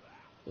yeah.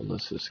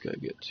 Unless this guy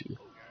gets you.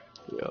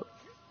 Yep.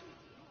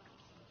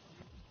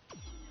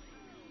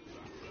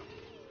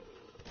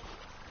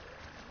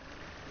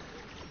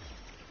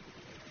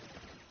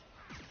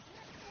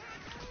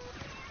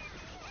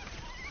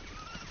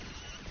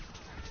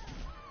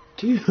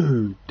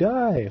 Dude,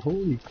 die!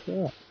 Holy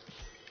crap.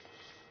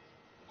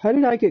 How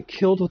did I get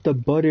killed with the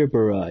butter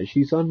barrage?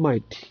 He's on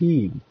my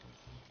team.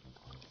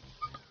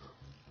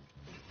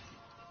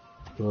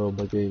 Oh,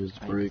 my game is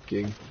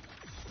breaking.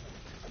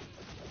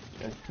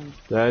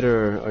 That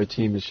or our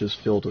team is just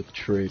filled with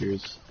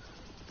traitors.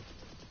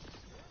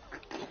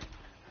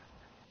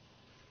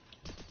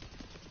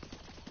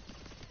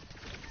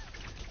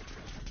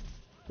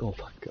 Oh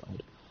my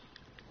god.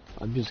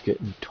 I'm just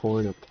getting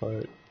torn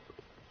apart.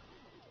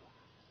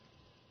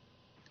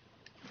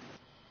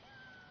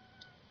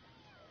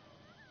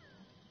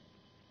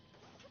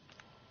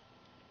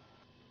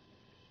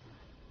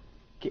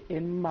 Get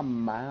in my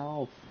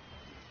mouth.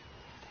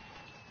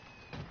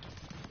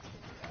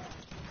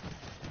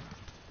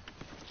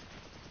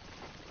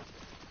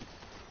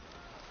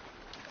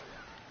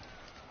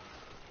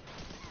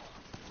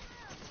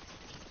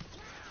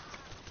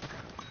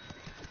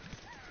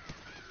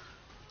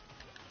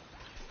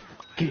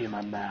 Get in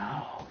my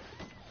mouth.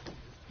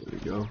 There we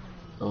go.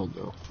 Oh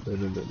no. No,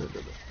 no, no, no, no,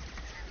 no.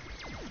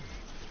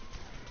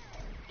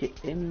 Get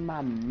in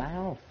my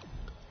mouth.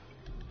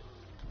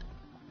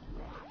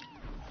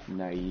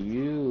 Now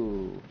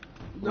you.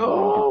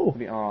 No!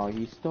 Oh,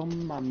 he stole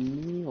my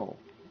meal.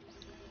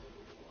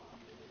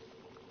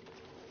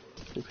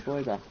 This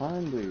boy's a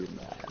hungry man.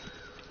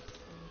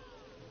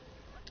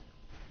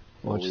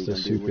 Watch the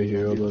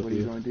superhero above What are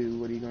you you. gonna do?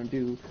 What are you gonna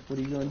do? What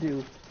are you gonna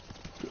do?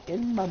 Get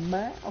in my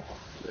mouth.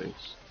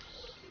 Nice.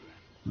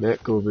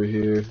 Mech over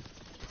here.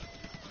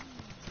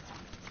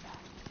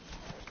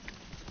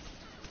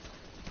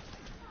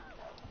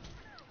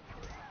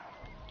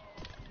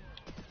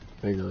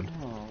 Hang on.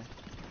 Oh.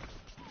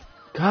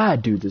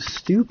 God, dude, the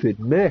stupid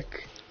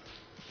mech.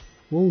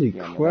 Holy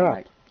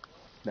crap.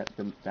 No,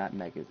 that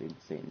mech is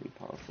insanely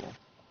powerful.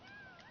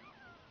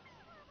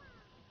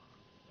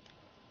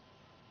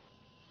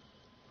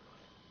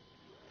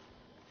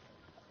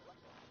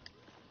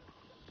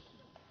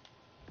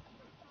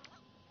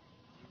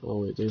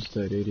 Oh wait, there's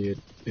that idiot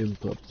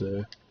imp up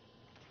there.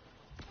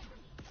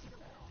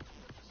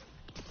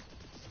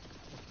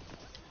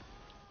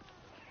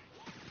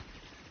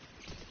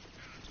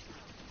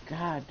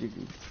 God, dude.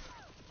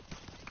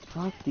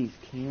 Fuck these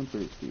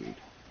campers, dude.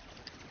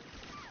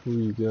 Who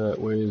you got?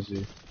 Where is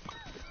he?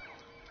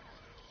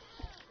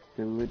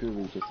 They're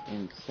literally just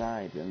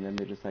inside, and then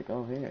they're just like,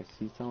 oh, hey, I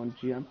see someone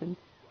jumping.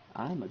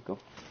 I'ma go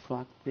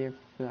fuck their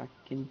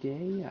fucking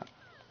day up.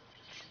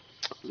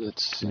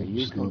 That Right, you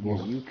seems come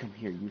normal. here, you come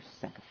here, you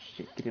sack of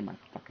shit. Get in my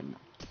fucking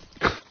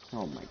mouth.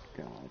 Oh my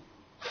god.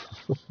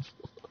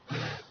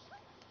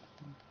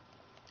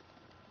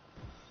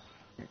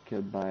 You're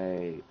killed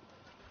by...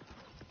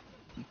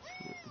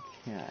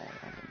 Yeah,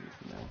 I don't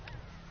even know.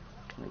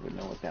 I don't even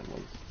know what that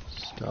was.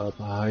 Stop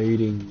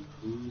hiding,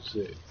 lose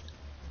it.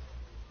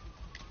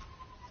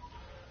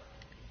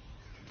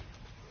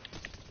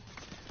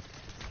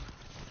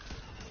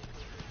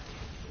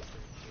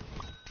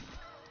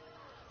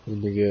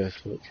 And the guess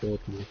what killed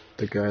me?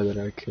 The guy that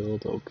I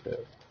killed? Okay.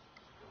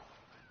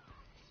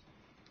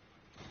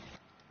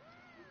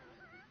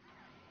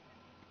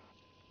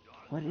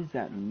 What is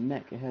that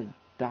mech? It has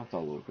dots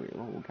all over it.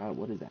 Oh god,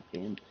 what is that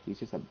imp? He's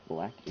just a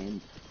black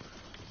imp.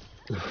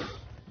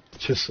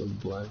 Just a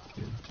black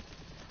kid.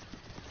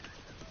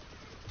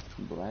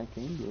 Black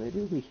imp,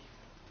 literally.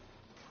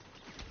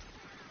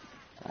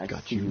 I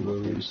Got see you, you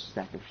up there, Rose.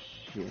 sack of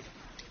shit.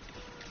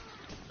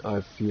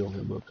 I feel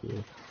him up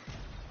here.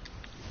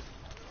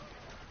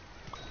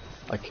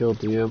 I killed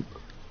the imp.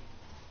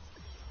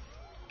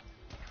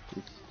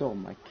 You stole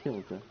my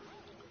kill, though.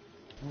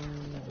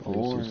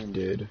 Oh, he's just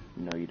dead.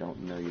 No, you don't.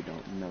 No, you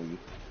don't. No, you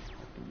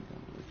fucking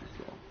don't. Where'd you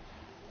go?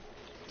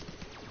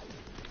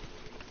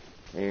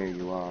 There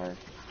you are.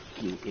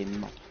 You in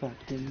my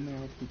fucking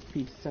mouth, you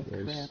piece of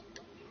Nice. crap.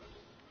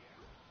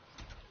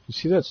 You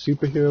see that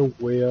superhero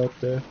way out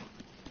there?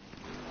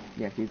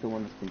 Yeah, he's the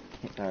one that's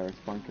been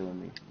spawn killing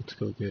me. Let's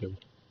go get him.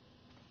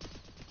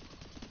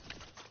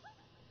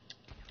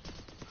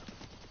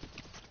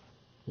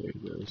 There he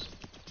goes.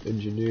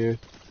 Engineer.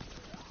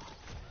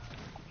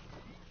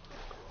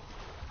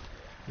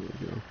 There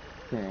we go.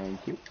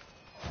 Thank you.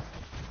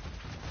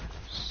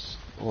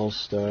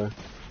 All-star.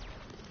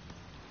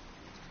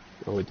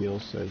 Oh wait, the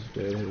all-star's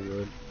dead. Hang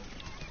on.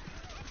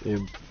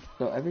 Imp.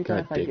 So every God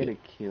time if I dang get it. a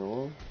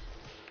kill,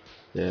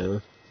 Yeah.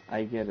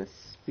 I get a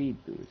speed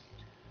boost.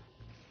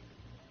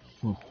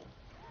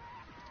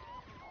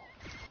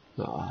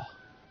 Ah.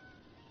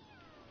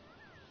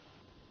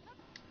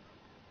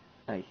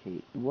 I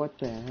hate. What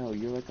the hell?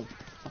 You're like a.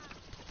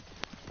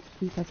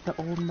 He's like the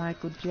old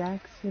Michael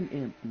Jackson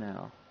imp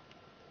now.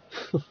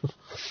 What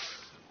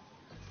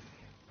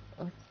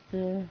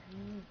the heck?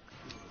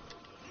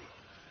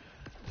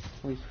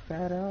 Oh, he's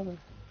fat out of.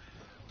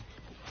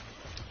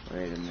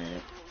 Wait a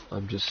minute.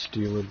 I'm just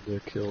stealing the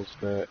kills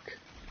back.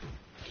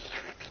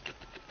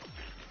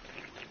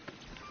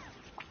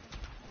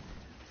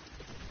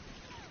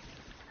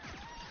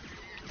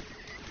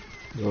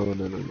 No.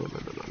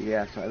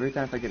 Yeah, so every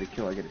time if I get a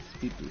kill, I get a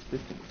speed boost.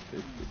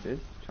 This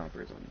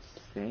chomper is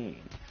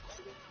insane.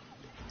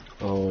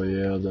 Oh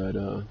yeah,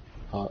 that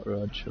hot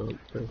rod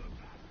chomper.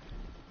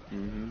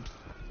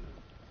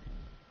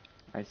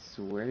 I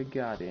swear to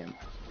God, imp.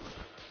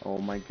 Oh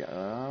my god.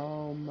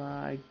 Oh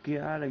my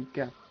god, I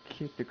got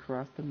kicked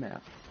across the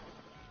map.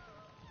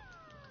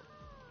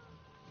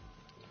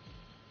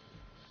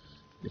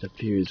 It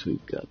appears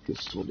we've got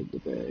this one in the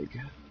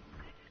bag.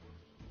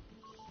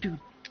 Dude,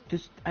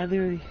 I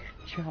literally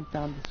chomped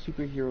down the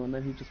superhero and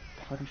then he just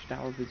punched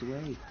out of his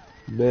way.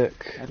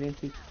 Mech. I didn't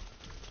think...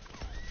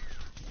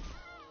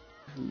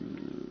 Oh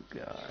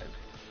god.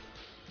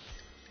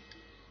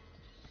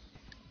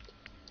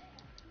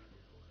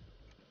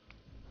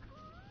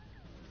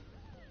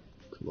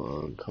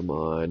 Come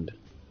on.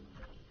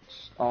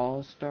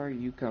 All-Star,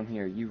 you come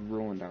here. You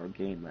ruined our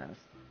game last.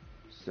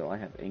 So I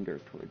have anger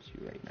towards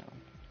you right now.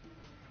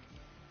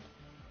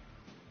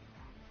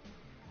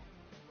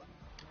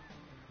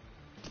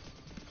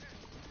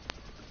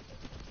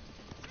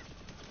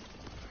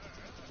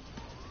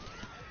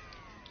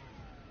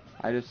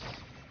 I just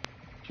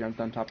jumped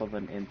on top of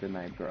an imp and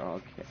I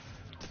broke. Okay.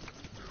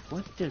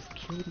 What just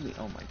killed me?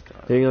 Oh my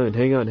god.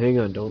 Hang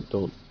on.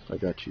 Don't. I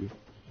got you.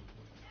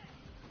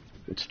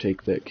 Let's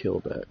take that kill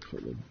back from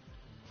him.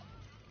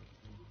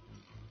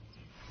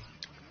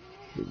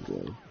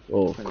 Bingo.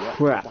 Oh, Wait, what?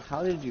 crap.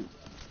 How did you...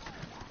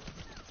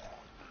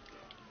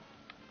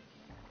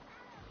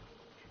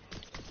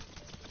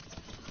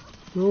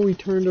 No, he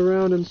turned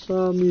around and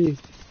saw me.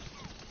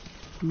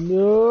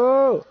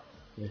 No!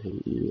 I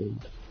hate you.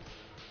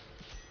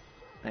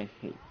 I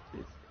hate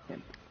this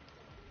imp.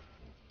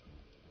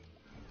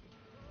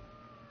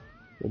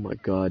 Oh my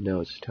god, now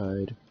it's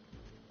tied.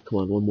 Come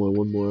on,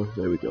 one more.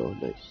 There we go.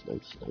 Nice.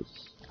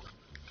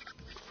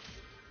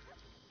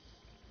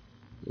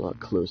 A lot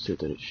closer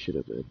than it should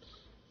have been.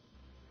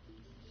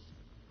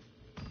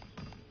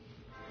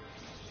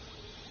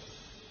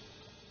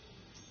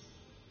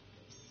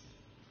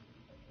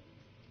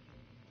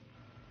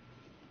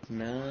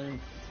 Nine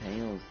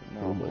tails.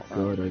 No. Oh my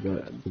god, I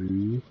got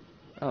 3.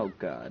 Oh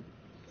god.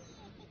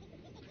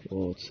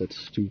 Oh, it's that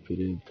stupid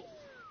imp.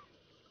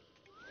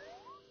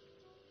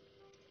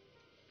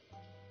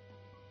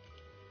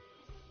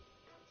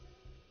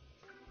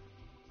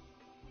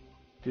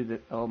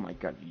 Dude, oh my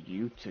god,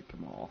 you took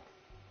them all.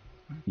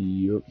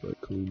 Yup, I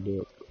cleaned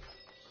up.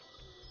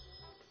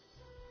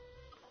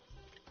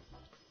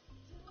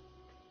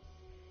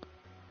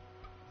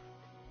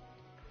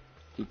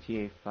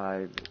 GTA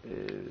 5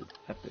 is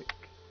epic.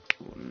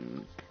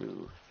 1,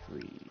 2,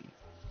 3.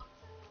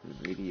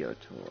 Video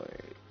toy.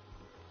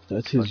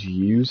 That's his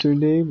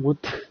username?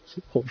 What the?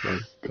 Oh my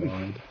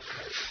god.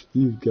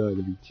 You've got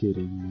to be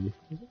kidding me.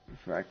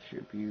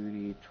 Fracture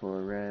Beauty,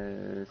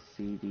 Torres,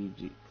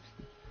 CJ,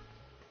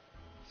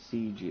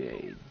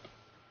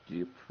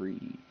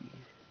 Dupree.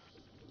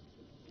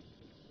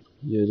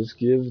 Yeah, just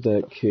give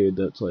that kid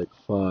that's like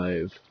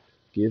 5,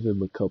 give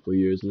him a couple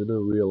years, and then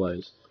he'll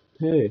realize,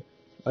 hey,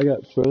 I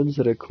got friends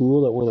that are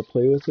cool that want to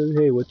play with him.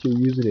 Hey, what's your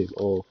username?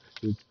 Oh,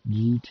 it's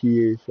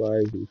GTA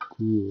 5 is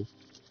cool.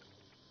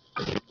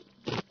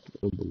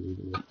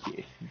 Unbelievable.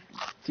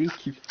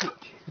 GQ.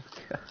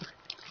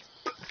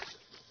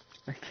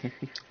 I can't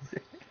even say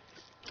it.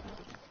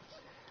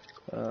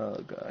 Oh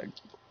god.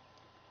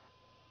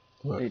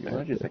 Hey, do you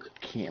want to just like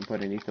camp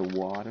underneath the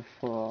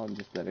waterfall and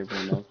just let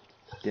everyone else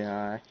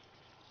die?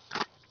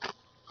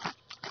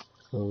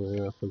 Oh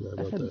yeah, I forgot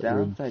That's about the that.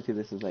 downside to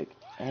this is like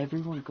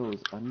everyone goes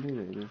under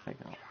there. They're just like,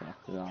 oh fuck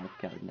it off,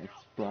 got a next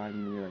spot,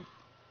 and you're like,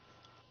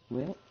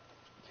 well,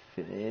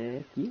 fuck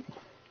you.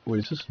 Wait,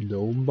 is this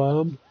gnome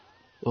bomb?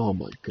 Oh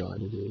my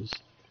god, it is.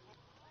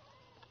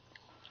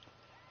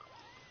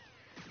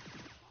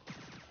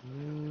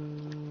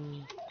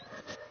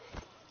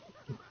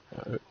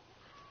 Alright.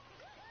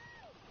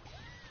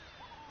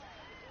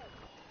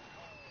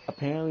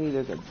 Apparently,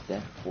 there's a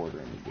death border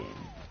in the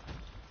game.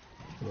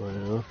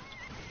 Oh yeah.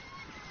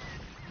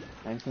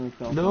 I instantly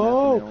fell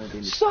No!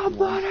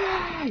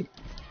 Somebody!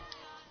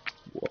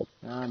 Well,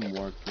 I'm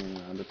working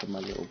around it, but my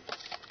little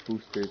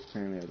boosters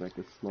apparently are like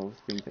the slowest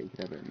things that you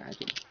could ever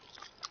imagine.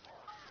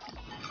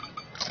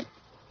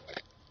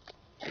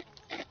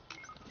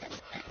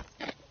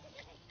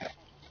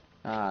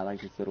 Ah, I like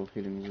this little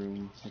hidden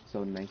room. It's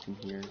so nice in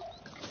here.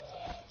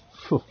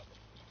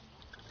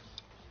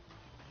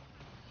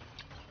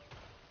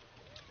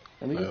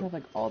 Let me just have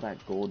like all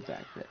that gold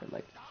back there.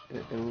 Like,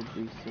 it would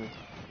be so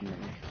nice.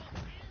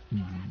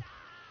 mm-hmm.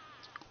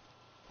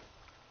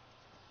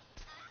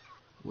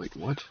 Wait,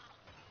 what?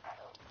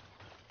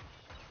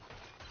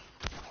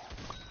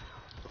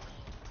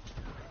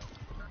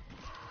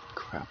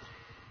 Crap.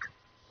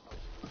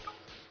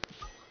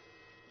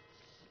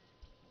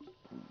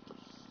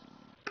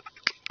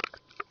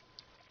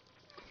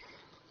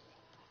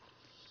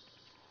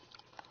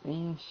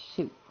 And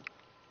shoot.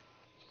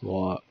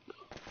 What?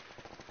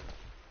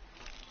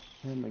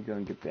 How am I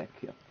going to get back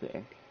up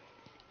there?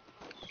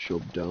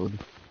 Jump down.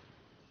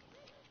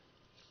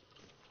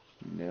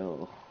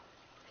 No.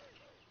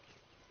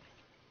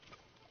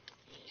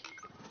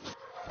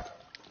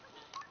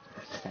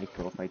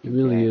 Psycho if I It do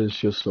really that. is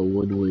just a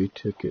one-way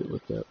ticket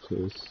with that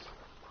place.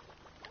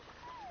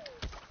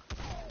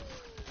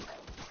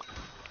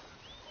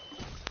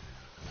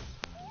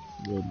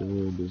 The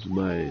norm is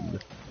mine.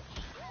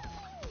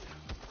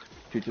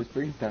 Dude, just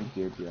bring it down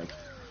here and be like,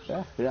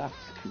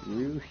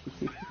 screw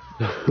you.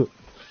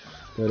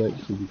 That'd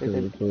actually be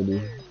kind of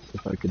funny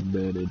if I could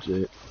manage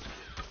it.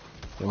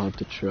 I'll have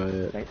to try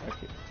it. Okay.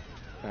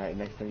 Alright,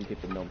 next time you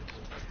get the gnome.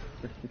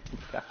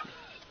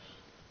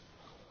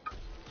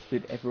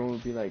 Dude, everyone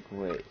would be like,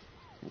 wait,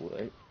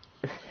 what?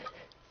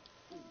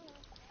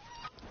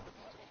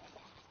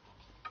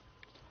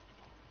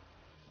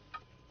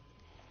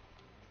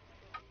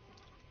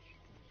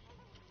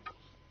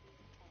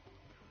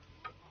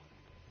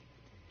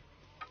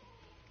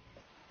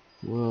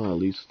 Well, at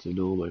least the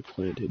gnome I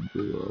planted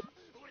grew up.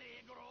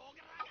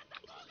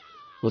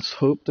 Let's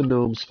hope the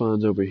gnome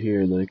spawns over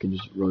here and then I can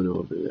just run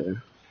over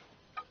there.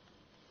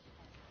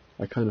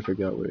 I kind of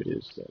forgot where it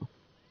is though.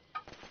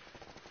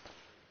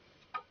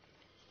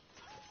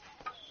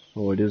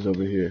 Oh, it is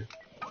over here.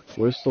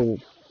 Where's the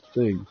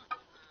thing?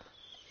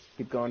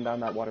 Keep going down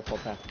that waterfall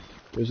path.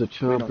 There's a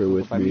chomper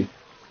with me.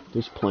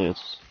 There's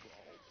plants.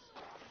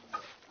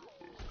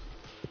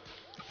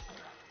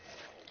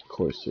 Of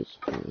course there's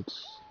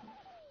plants.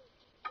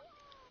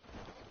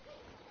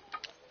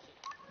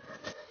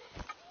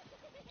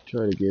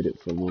 Try to get it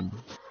from them.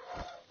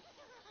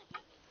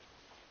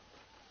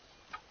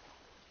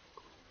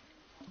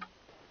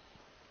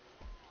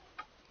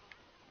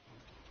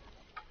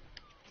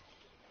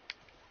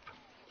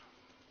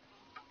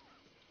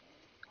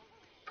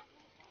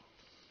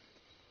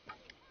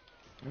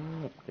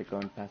 They're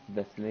going past the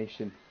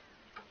destination.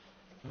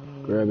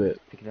 Grab it.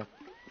 Pick it up.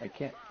 I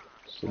can't.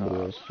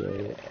 Somebody else grab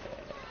it.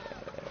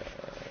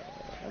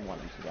 I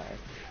want him to die.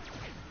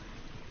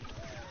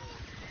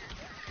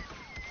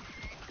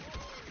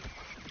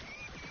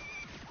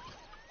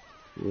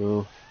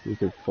 Well, we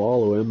could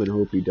follow him and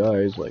hope he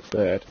dies like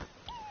that.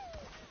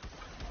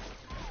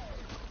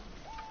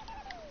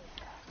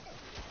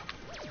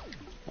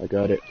 I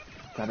got it.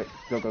 Got it.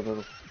 Go, go, go,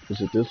 go.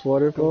 Is it this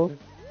waterfall? Go.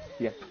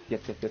 Yes, yes,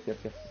 yes, yes, yes,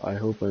 yes. I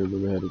hope I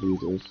remember how to do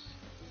this.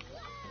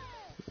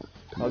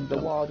 Hug the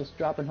wall, just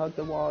drop and hug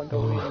the wall and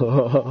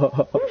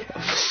go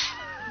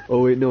in.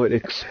 Oh wait, no, it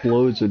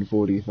explodes in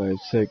 45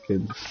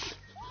 seconds.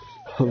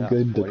 I'm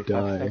going to 45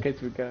 die.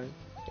 seconds we got.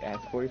 Yeah,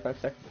 it's 45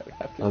 seconds that we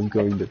have to I'm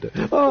spend. going to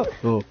die. Oh!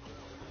 Oh.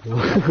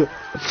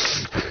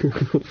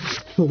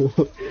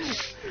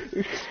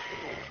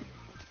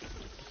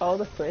 All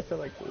the plants are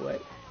like,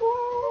 what?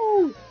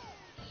 Woo!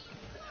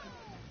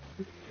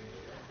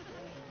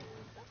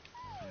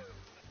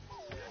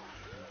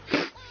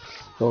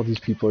 All these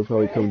people are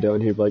probably coming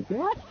down here like,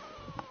 what?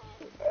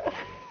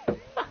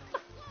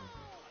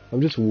 I'm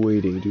just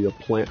waiting, dude. A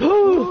plant.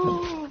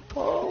 Oh,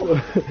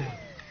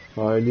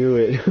 I knew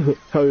it.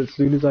 As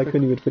soon as I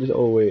couldn't even finish.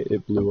 Oh wait,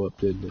 it blew up,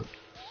 didn't it?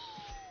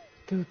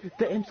 Dude,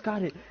 the imps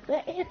got it.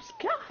 The imps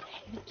got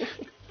it.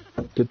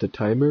 Did the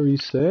timer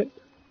reset?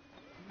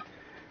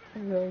 I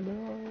don't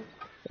know.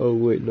 Oh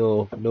wait,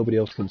 no. Nobody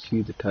else can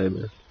see the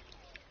timer.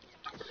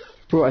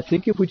 Bro, I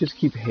think if we just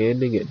keep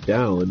handing it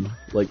down,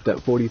 like that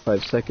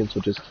 45 seconds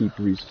will just keep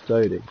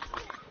restarting.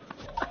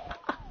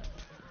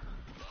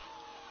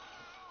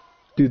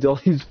 Dude, all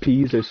these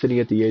peas are sitting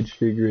at the edge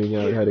figuring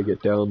out how to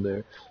get down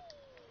there.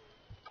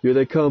 Here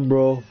they come,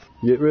 bro.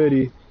 Get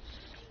ready.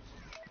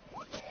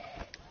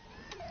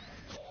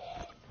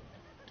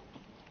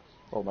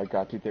 Oh my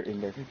god, dude, they're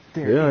in there.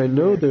 Yeah, I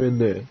know they're in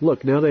there.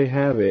 Look, now they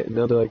have it, and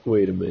now they're like,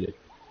 wait a minute.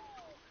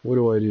 What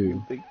do I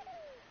do? They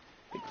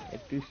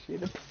can't do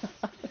shit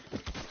about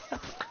it.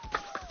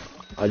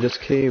 I just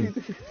came.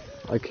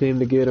 I came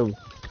to get them.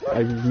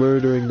 I'm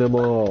murdering them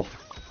all.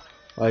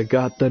 I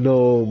got the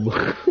gnome.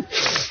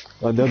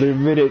 Another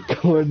minute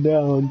going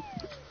down.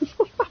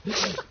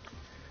 This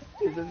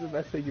is the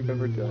best thing you've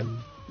ever done.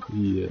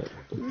 Yeah.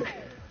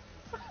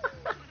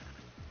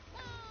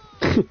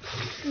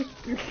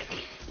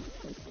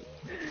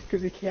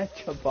 Because he can't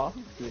jump off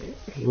me.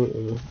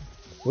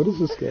 What is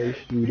this guy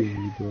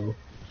shooting me, bro?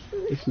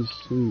 This is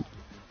sweet.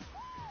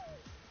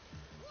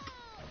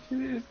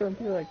 He's gonna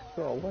be like,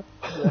 bro, what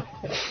the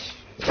heck?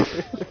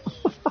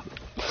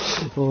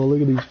 Oh,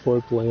 look at these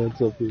poor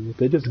plants up here.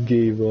 They just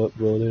gave up,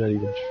 bro. They're not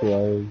even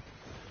trying.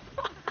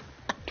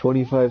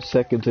 25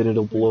 seconds and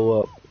it'll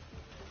blow up.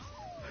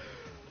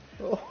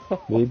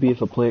 Maybe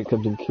if a plant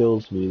comes and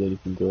kills me, then you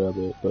can grab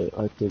it, but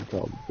I think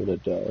I'm gonna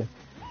die.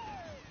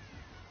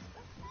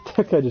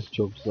 That guy just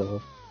jumps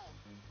off.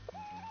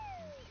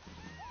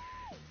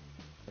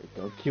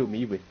 Don't kill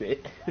me with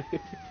it.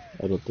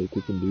 I don't think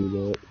we can do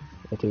that.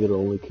 I think it'll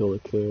only kill a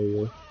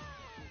carrier.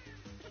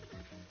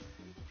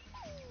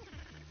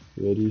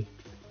 Ready?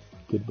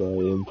 Goodbye,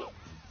 imp.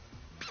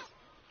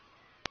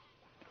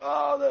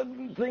 Oh, the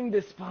thing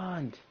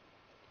despawned.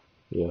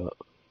 Yeah.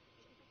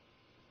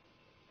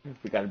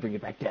 We gotta bring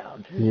it back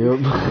down. Yep.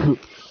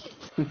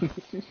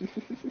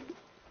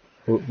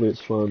 Hopefully it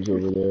spawns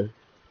over there.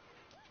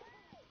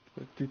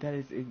 Dude, that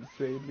is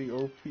insanely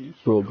OP.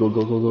 Bro, go,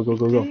 go, go, go, go,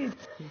 go, go.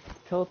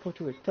 Teleport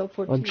to it.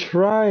 Teleport to I'm it.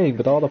 trying,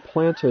 but all the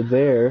plants are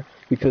there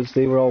because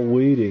they were all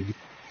waiting.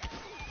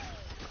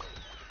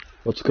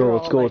 Let's go,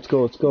 let's go, let's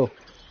go, let's go.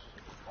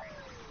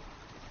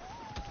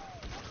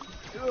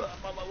 I'm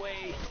on my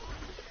way.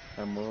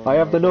 I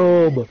have the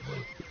gnome!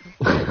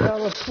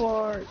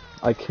 Teleport!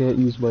 I can't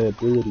use my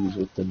abilities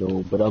with the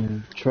gnome, but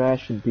I'm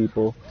trashing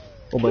people.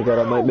 Oh my god,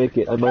 I might make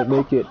it, I might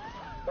make it.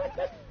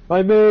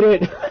 I made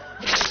it!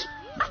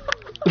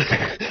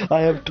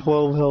 I have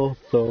 12 health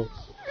though.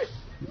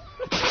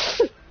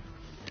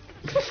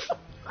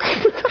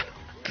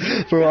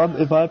 Bro,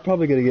 I'm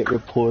probably gonna get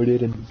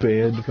reported and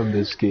banned from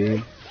this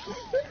game.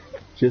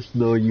 Just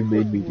know you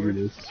made me do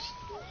this.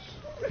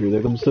 Here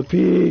there comes the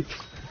P!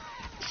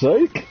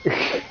 Psych!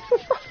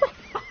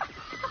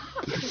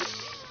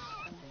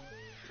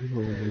 Oh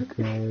my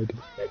god.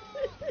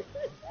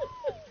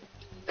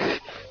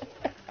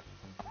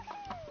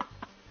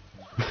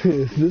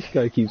 This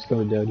guy keeps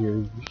coming down here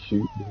and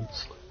shooting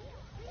us.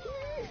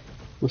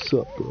 What's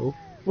up, bro?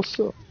 What's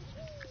up?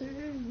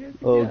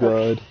 Oh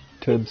god.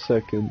 10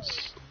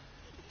 seconds.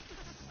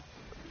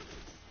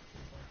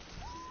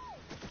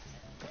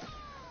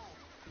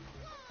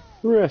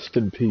 Rest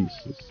in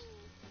pieces.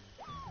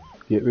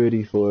 Get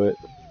ready for it.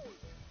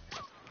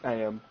 I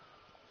am.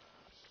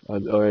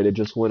 Alright, it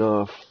just went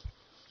off.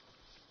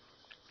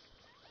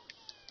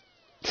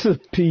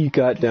 P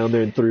got down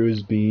there and threw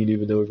his bean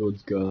even though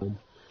everyone's gone.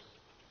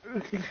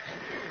 Go,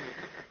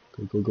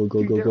 go, go,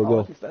 go, go, go, go.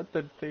 Is that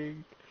the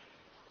thing?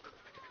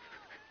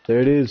 There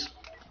it is.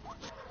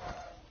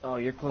 Oh,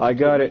 you're close. I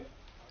got it.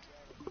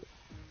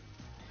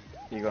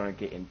 You're gonna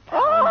get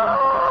impounded.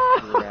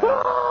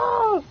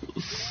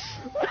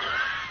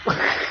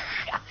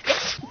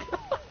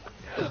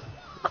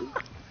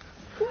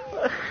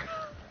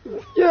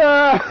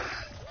 Yeah!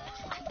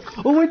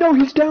 Oh wait, no,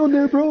 he's down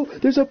there, bro.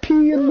 There's a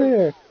P in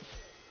there.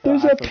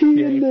 There's a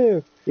P in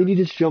there. And he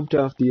just jumped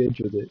off the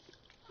edge with it.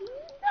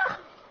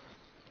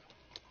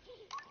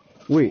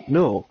 Wait,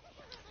 no.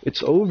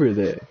 It's over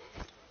there.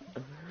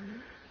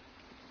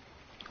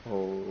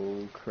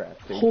 Oh crap.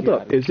 Hold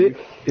up, is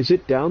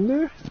it down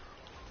there?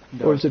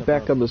 No, or is it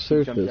back on the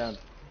surface?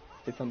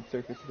 It's on the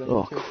surface.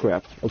 Oh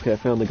crap. Okay, I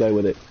found the guy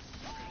with it.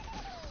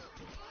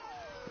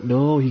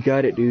 No, he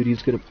got it, dude.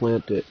 He's gonna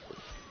plant it.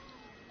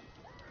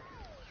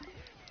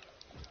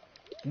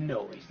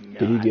 No, he's not.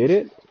 Did he get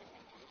it?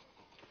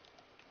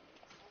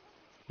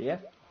 Yeah,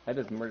 I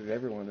just murdered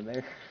everyone in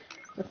there.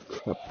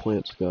 Crap,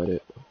 plants got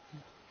it.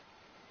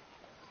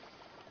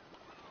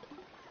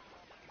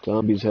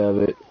 Zombies have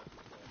it.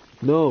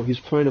 No, he's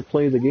trying to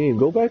play the game.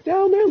 Go back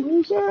down there,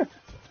 loser!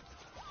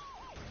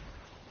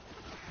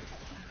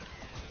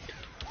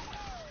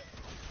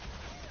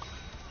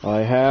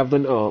 I have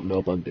the... Oh,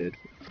 nope, I'm dead.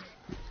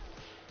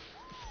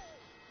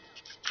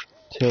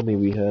 Tell me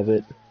we have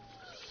it.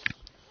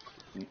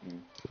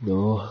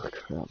 No,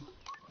 crap.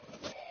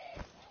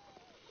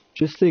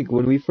 Just think,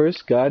 when we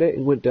first got it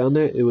and went down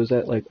there, it was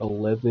at like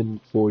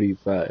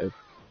 11:45.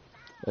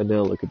 And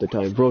now look at the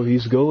time. Bro,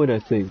 he's going, I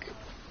think.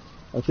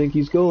 I think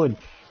he's going.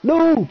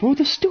 No, bro,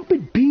 the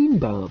stupid bean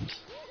bombs.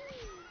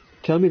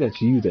 Tell me that's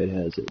you that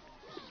has it.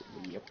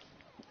 Yep.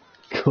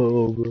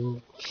 Go,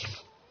 bro.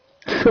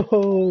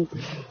 Go.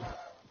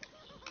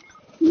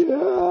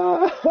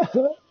 Yeah.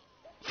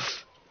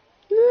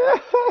 Yeah.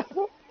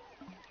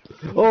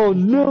 Oh,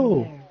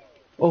 no.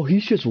 Oh,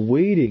 he's just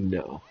waiting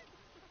now.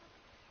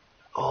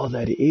 Oh,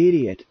 that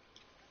idiot.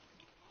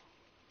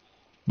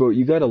 Bro,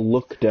 you gotta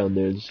look down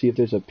there and see if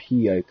there's a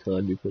P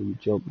icon before you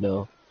jump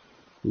now.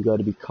 You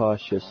gotta be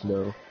cautious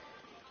now.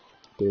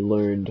 They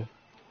learned.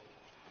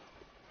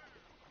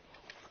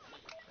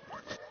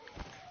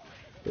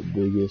 The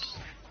biggest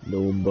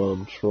gnome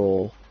bomb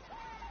troll.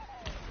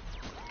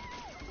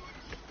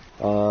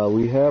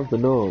 We have the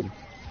gnome.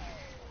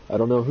 I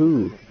don't know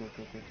who.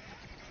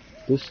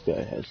 This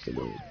guy has the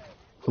gnome.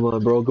 Come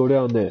on, bro, go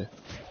down there.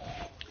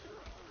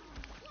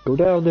 Go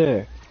down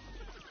there.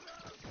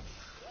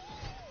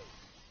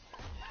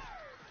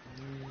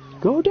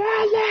 Go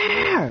down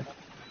there!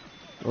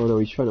 Oh no,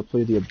 he's trying to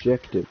play the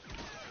objective.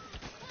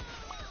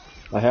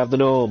 I have the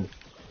gnome.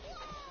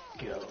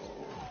 Go.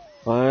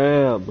 I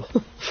am.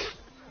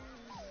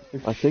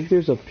 I think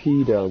there's a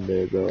P down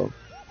there, though.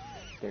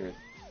 There is.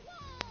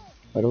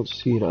 I don't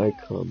see an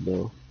icon,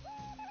 though.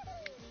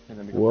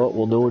 Well,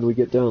 we'll know when we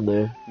get down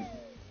there.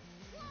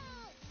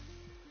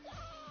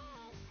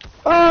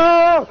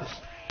 Ah!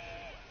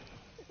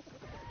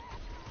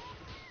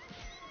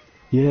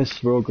 Yes,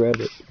 bro, grab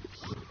it.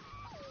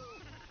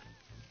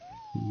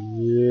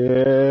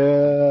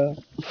 Yeah.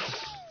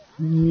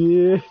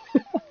 Yeah.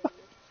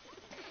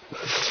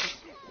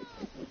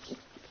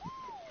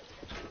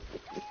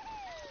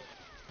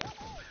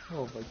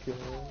 Oh my god.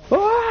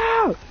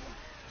 Ah!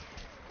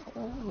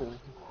 Oh.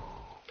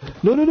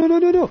 No, no, no, no,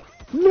 no, no!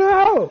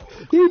 No!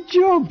 He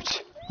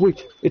jumped!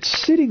 Wait, it's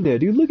sitting there,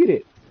 dude, look at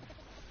it!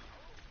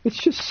 It's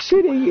just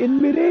sitting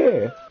in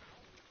midair!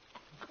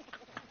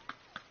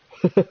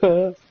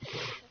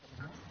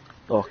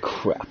 Oh,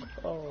 crap.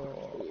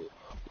 Oh.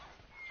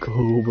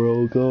 Go,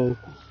 bro, go.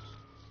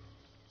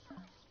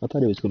 I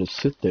thought it was gonna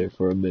sit there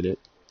for a minute.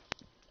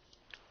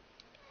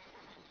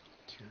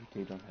 Dude,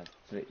 they don't have...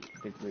 They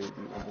literally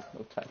almost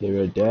no time.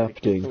 They're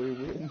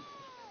adapting.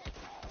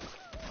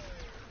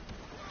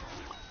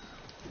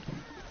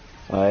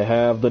 I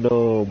have the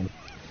gnome.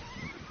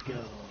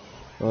 Go.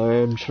 I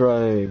am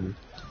trying.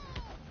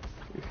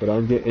 But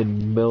I'm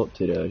getting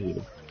melted out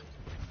here.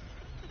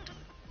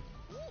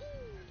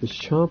 This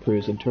chomper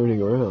isn't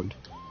turning around.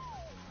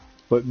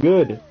 But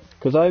good,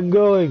 cause I'm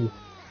going.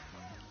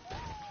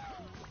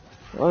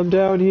 I'm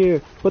down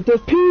here, but the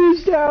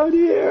P's down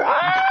here.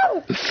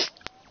 Ah!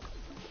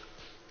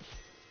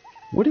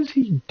 What is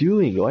he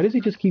doing? Why does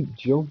he just keep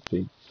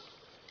jumping?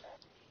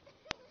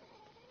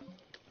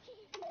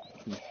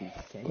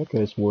 That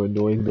guy's more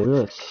annoying than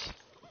us.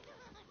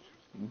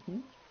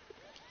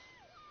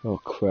 Oh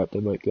crap,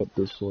 they might get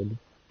this one.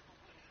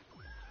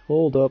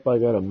 Hold up, I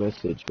got a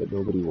message, but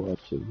nobody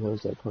watching.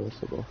 How's that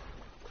possible?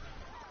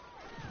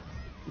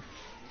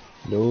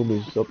 Gnome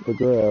is up for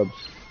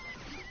grabs.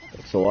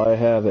 So I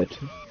have it.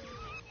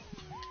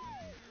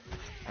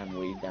 I'm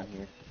way down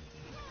here.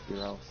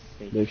 You're all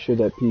safe. Make sure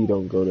that P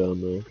don't go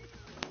down there.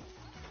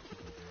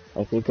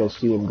 I think I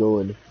see him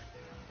going.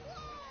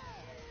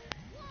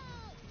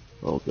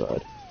 Oh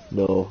god.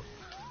 No.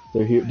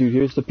 They're here. Dude,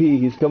 here's the P.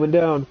 He's coming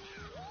down.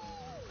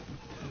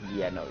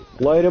 Yeah, no, he's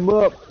not. Light him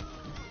up.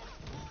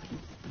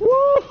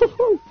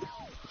 Woo!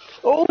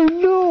 Oh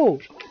no!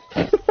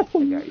 I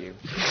got you.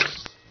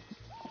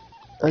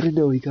 I didn't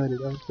know he got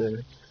it out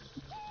there.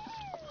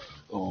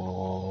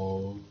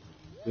 Oh,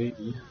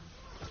 maybe.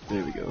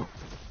 There we go.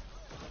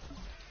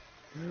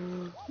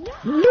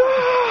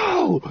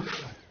 No!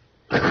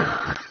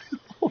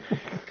 Oh my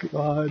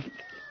god.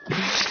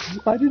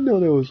 I didn't know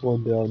there was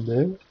one down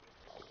there.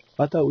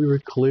 I thought we were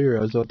clear.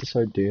 I was about to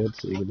start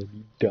dancing and then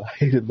you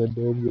died and the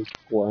gnome goes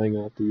flying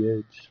off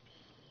the edge.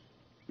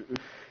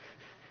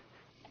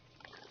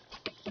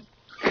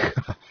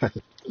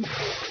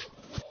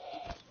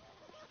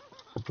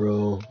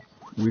 Bro,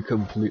 we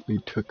completely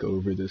took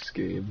over this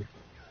game.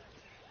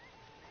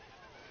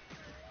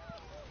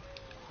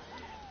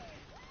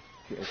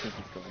 Yeah, I think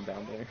he's going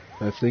down there.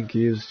 I think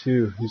he is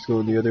too. He's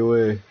going the other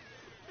way.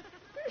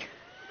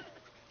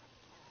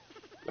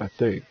 I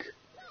think.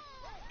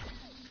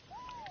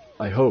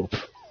 I hope.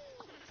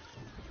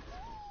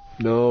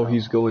 No,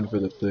 he's going for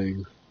the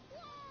thing.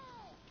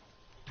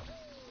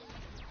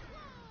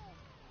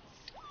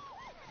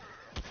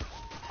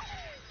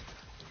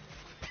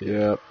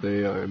 Yep,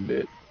 they armed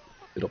it.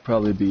 It'll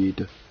probably be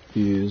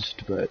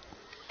defused, but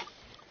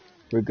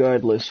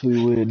regardless,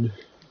 we win.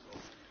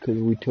 Because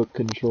we took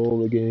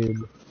control of the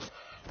game.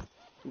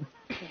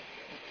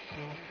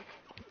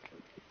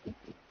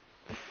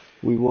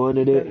 We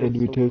wanted it and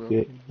we took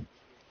it.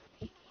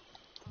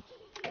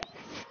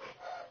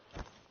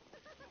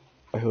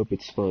 I hope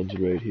it spawns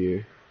right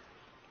here.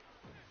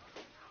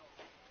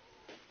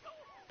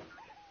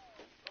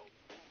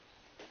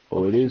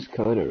 Oh, it is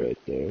kinda right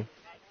there.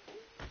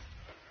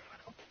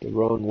 The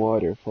wrong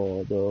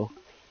waterfall, though.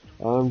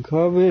 I'm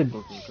coming!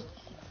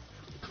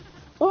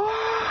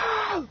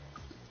 Ah!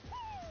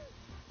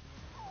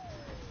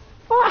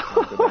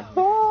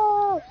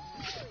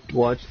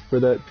 Watch for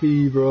that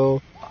pee,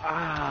 bro.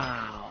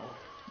 Ow!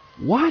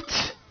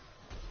 What?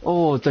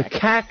 Oh, it's a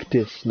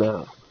cactus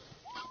now.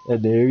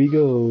 And there he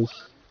goes.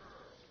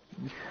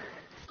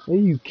 Are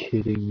you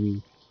kidding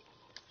me?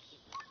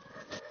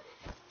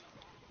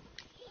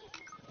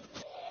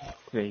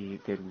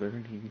 They're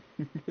learning.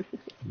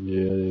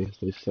 Yeah,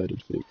 they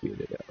started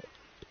figuring it out.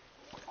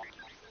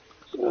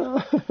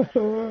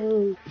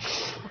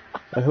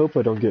 I hope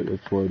I don't get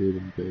reported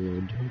and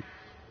banned.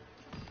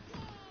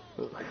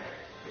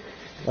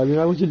 I mean,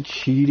 I wasn't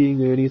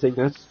cheating or anything.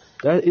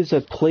 That is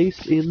a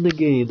place in the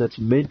game that's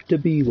meant to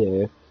be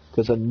there,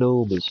 because a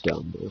gnome is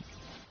down there.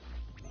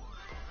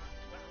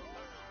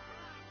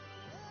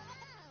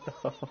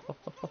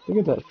 Look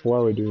at that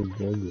flower doing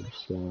Gangnam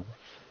Style.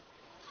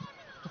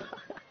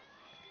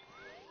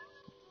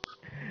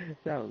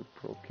 That was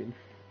broken.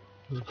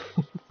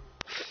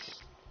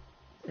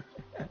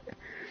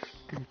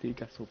 They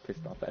got so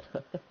pissed off at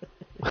us.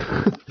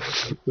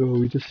 Oh,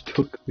 we just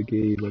took the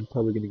game. I'm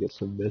probably gonna get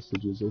some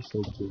messages or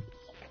something.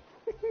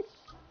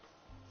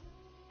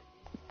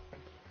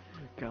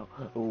 Go,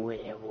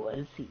 where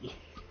was he?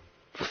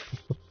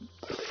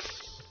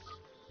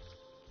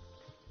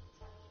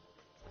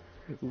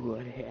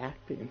 What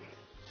happened?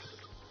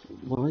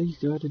 Why you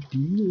gotta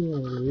do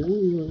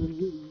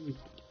that?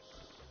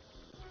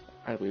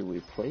 I mean, we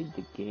played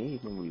the game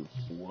and we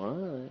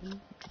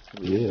won.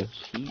 We Yeah. didn't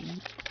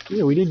cheat.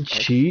 Yeah, we didn't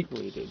cheat.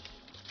 Exploited.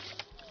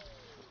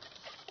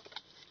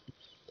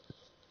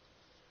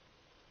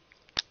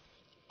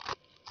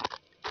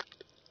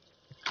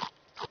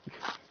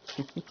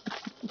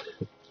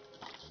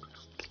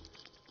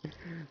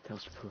 That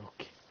was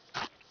broken.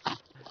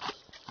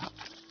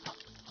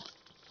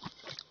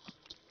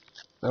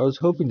 I was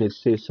hoping to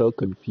stay so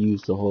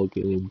confused the whole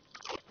game.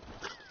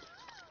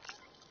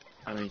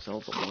 I mean, so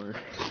but more.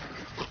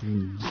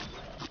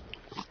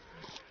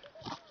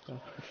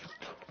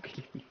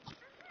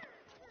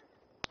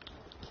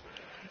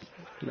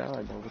 Now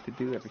I know what to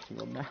do every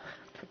single map.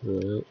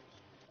 Right.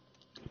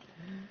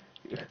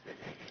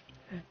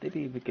 They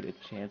didn't even get a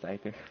chance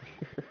either.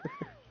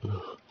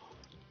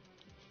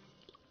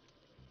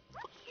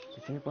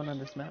 Is there one on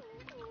this map?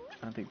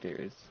 I don't think there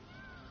is.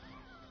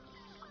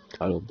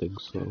 I don't think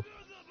so.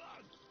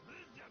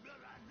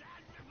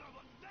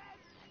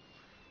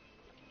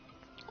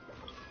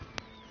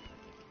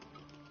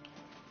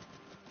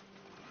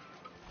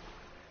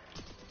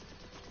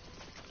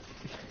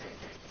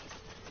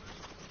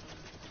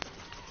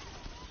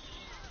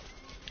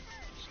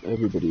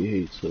 Everybody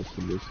hates us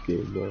in this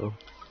game now.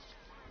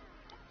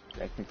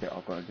 I think they're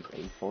all going to just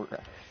aim for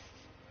it.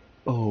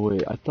 Oh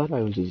wait, I thought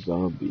I was a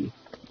zombie.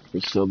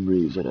 For some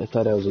reason, I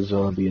thought I was a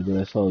zombie, and then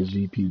I saw a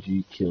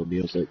ZPG kill me.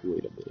 I was like,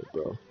 wait a minute,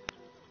 bro.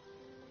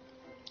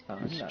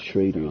 These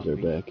traitors are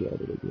back at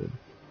it again.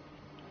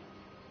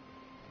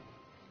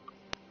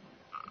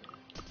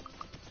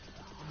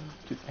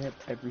 Just have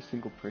every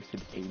single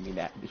person aiming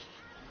at me.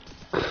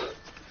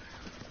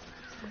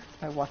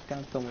 I walk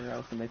down somewhere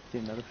else and I see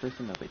another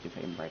person, no, they just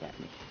aim right at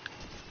me.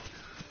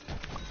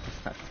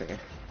 It's not fair.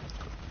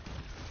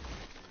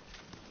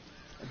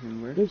 I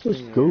mean, There's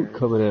this goat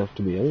coming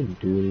after me. I didn't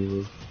do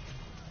anything.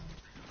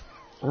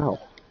 Ow.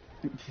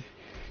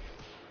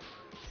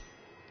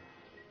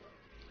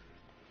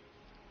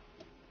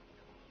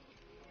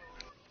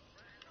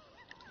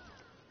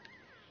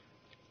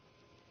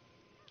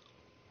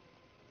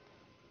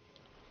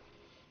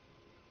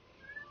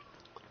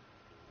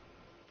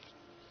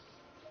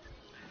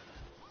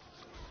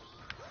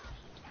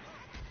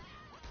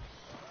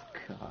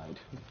 God.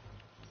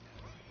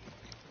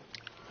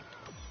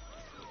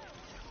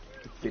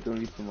 They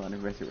don't even want to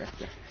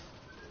resurrect us.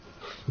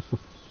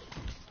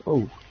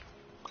 Oh.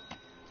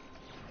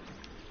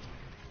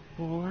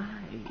 Why?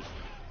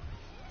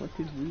 What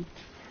did we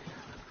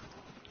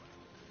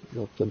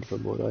do? Nothing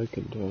from what I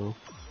can tell.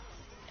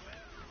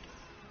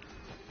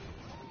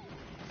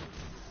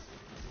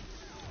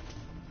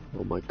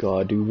 Oh my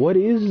god, dude, what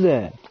is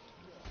that?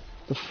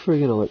 The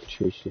friggin'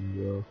 electrician,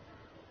 bro.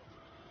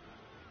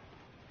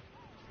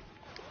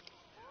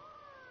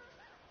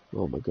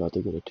 Oh my god,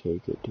 they're gonna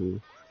take it,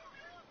 dude.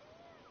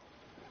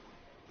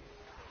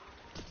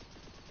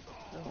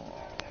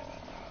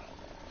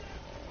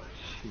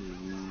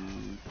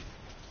 Shoot.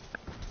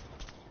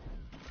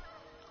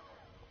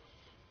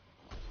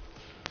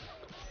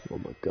 Oh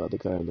my god, the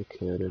guy on the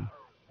cannon.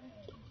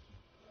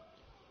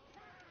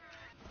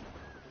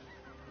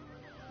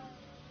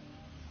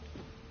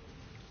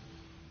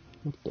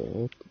 What the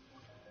heck?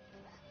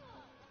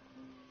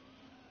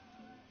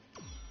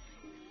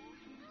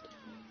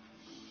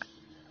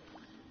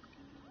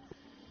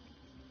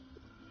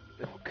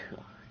 Oh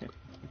god.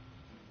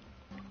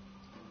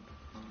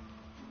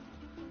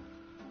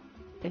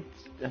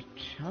 It's a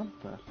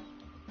Champa.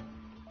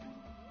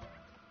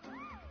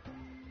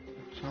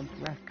 A Chomp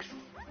Rex.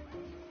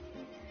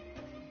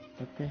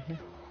 What the hell?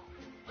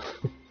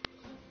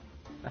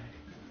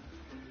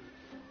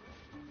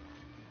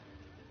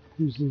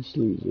 Who's this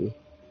loser?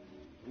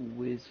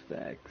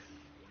 Whizfax.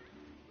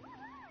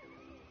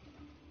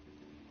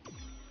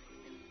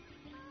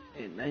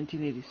 In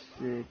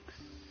 1986,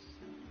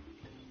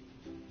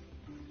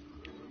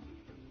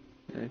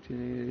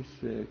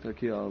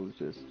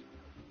 archaeologist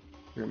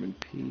Herman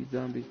P.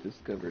 Zombies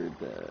discovered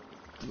that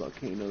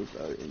volcanoes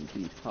are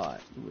indeed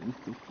hot.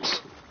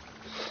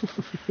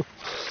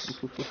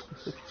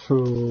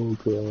 Oh,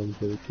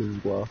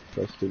 groundbreaking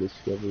blockbuster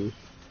discovery.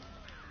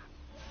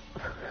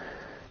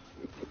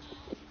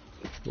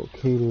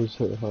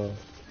 Volcanoes are hot.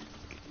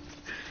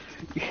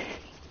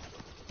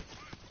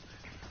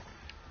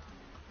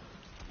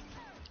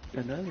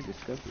 Another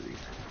discovery.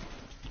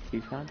 He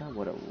found out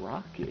what a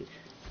rock is.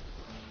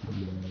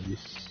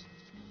 Nice.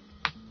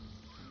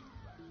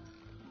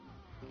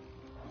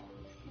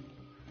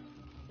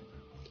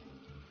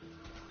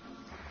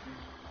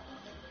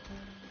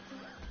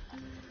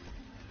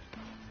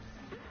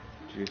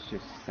 There's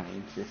just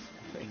scientists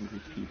of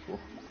angry people.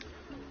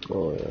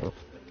 Oh yeah.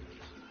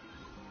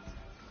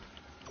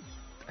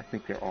 I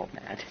think they're all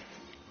mad.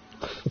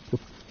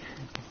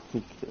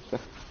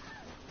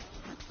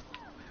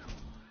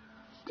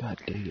 God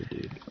dang it,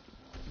 dude.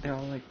 They're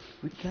all like,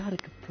 we gotta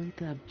complete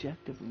the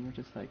objective, and we're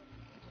just like,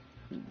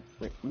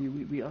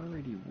 we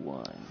already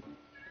won.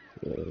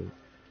 Yeah.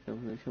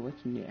 So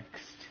what's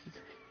next?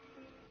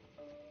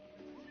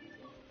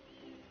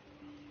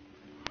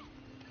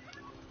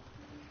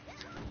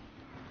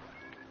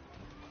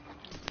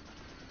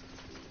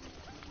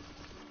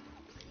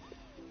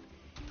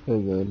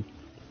 Hang on.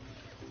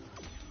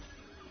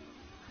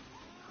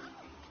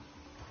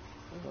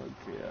 Oh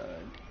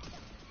god.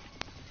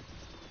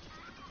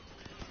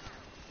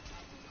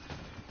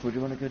 Would you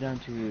want to go down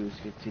to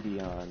Skid City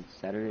on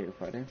Saturday or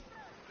Friday?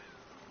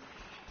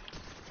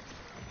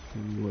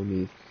 Let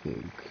me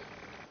think.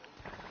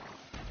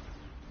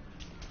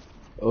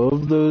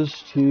 Of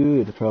those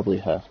two, it'd probably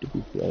have to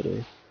be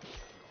Friday.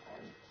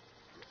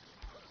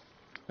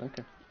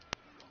 Okay.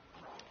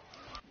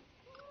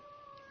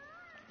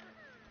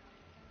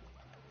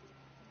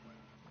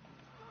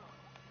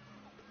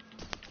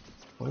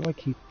 Why do I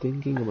keep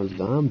thinking I'm a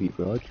zombie,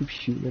 bro? I keep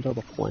shooting at all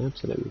the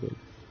plants and everything.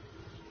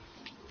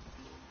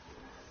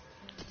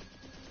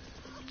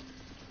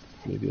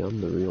 Maybe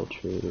I'm the real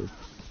traitor.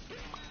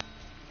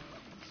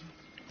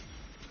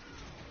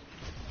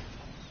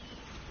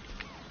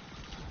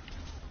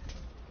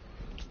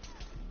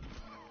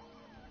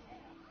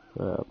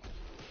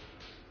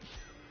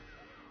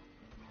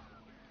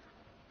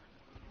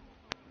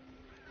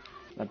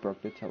 I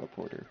broke the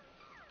teleporter.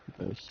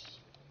 Nice.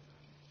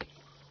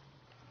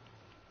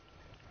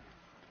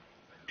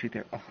 Dude,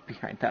 they're all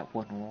behind that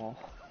one wall.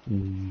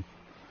 Mm.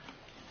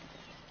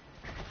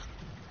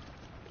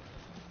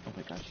 Oh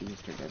my gosh, she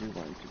just turned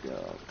everyone to go.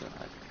 Oh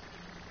god.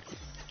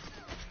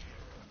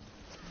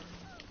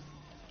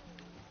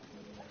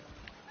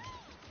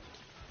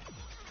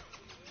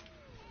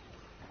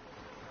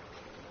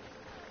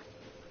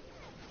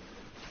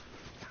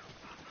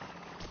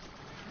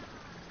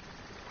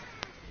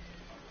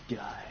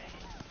 Die.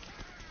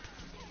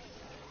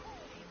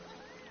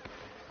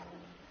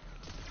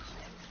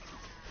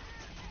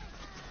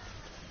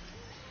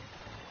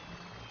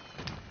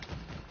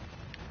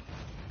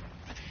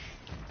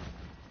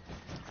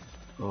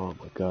 Oh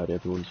my god,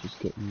 everyone's just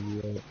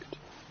getting wrecked.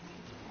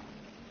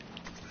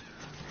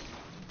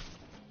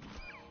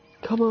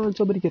 Come on,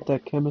 somebody get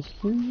that chemist,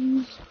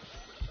 please.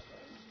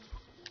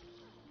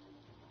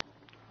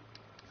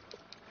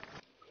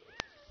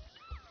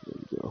 There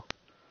we go.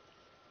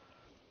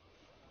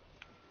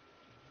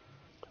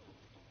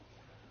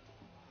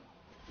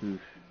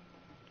 Oof.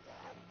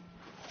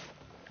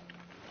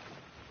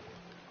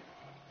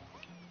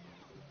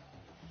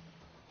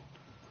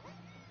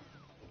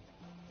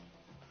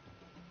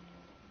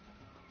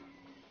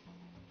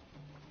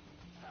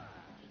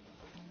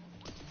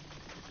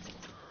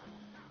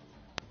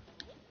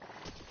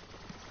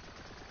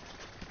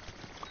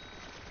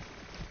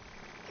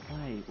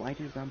 Why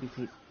do zombies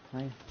hate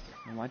plants?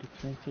 And why do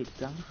plants hate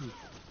zombies?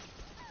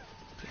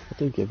 I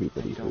think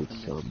everybody I don't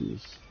hates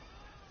zombies.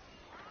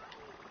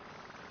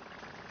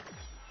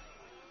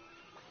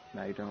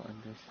 I don't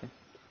understand.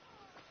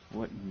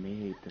 What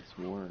made this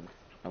war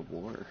a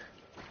war?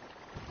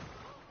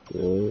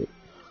 Right.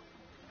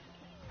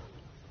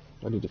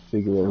 I need to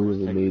figure out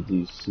whoever made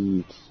these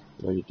seeds.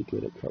 I need to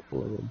get a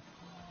couple of them.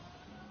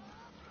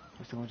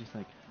 Or someone just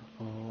like,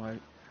 oh,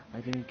 I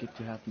didn't get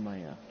to have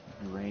my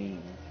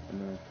rain. And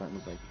then the front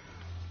was like,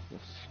 well,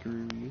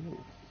 screw you.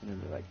 And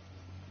then they're like,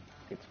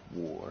 it's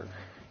war.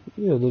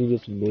 Yeah, then he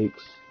just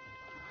makes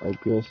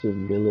aggressive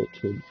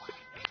militant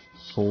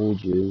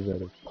soldiers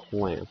out of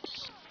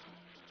plants.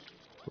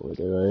 Oh,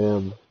 there I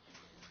am.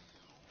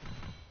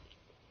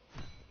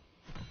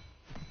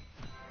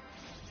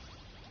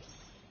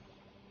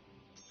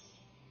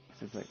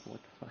 This is like, what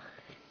the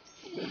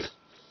fuck?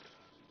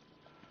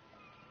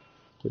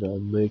 Did I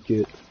make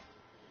it?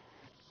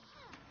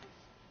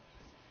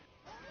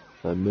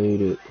 I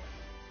made it.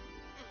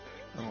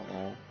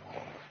 Oh.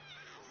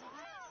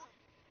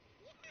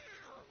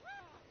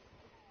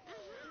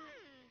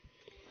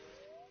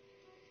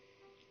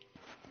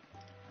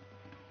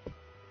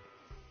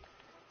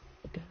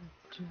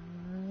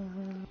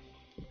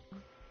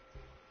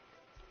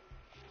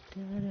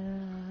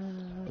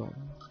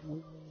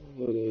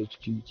 Oh, there's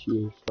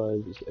GTA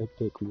 5 is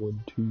epic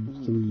 1,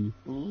 2, 3.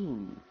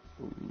 Ooh.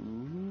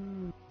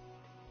 Ooh.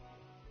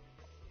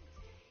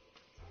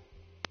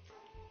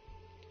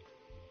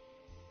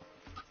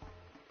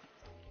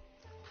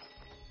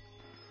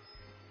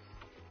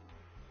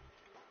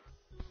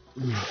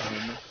 I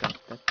almost got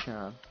that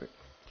job, but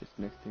just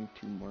missing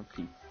 2 more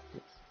pieces.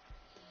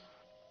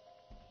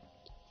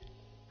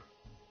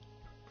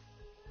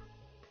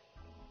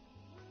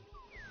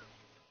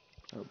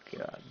 Oh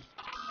god.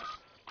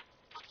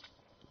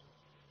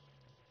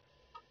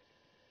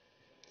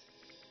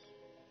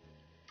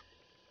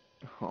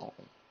 Oh.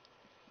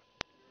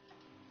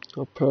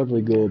 I'll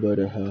probably go about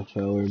a half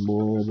hour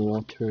more and then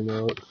I'll turn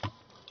out.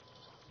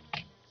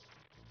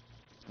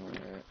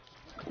 Yeah,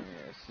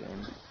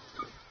 same.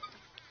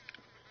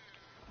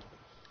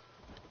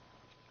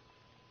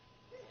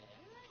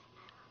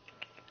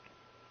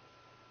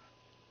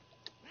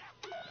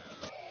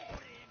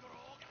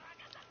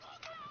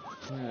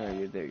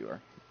 There you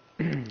are.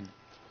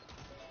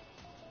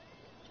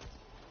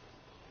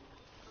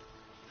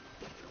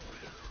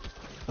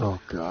 Oh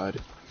god.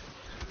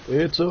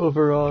 It's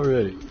over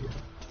already.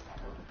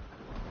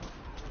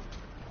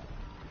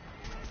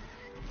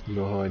 You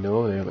know how I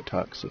know? They have a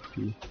toxic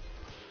bee.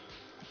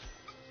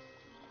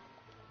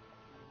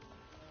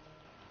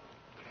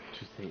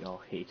 Just they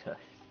all hate us.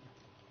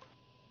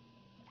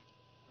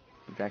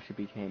 It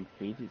actually became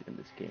hated in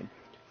this game.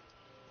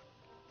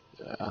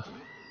 Yeah.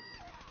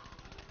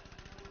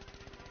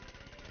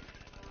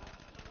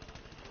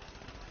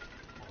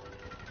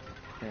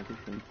 That is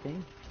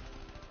insane.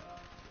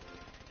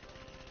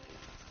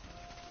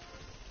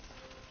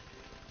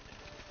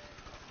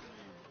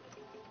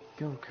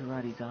 Go,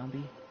 karate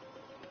zombie.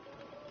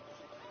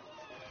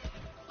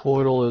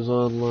 Portal is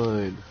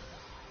online.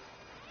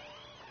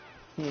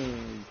 Yay.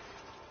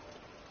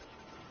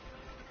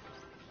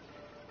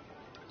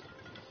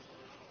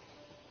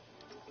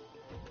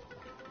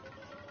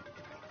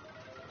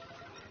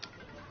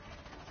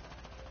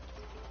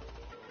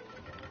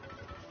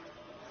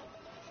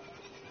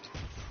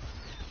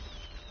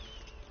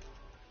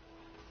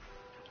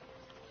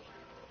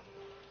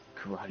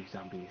 Karate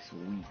zombie is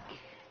weak.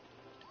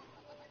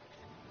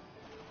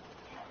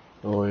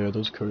 Oh yeah,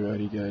 those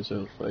karate guys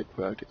out fight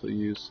practically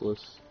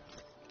useless.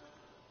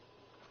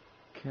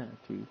 God,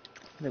 dude.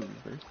 The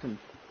reverse him.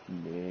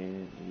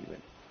 Man, he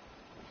went.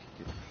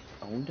 She just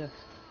owned us.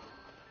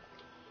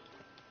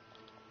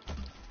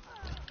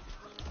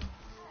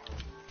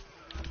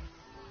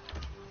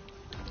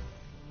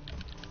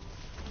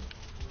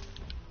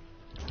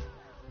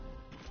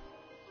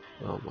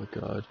 Oh my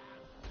god.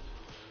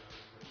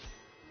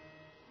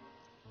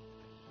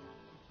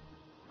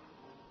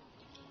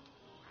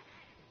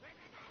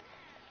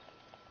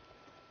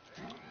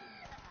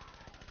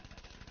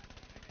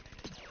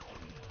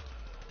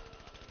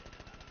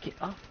 Get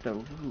off the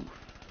roof.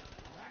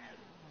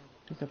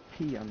 There's a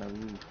pea on the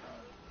roof.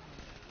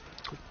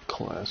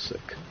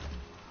 Classic.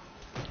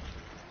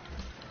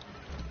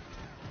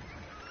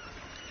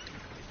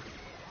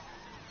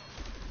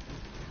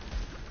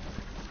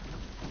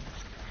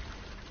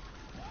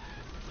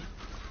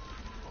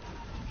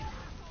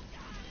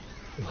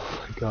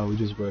 Oh my god, we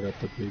just brought up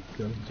the big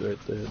guns right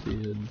there at the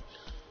end.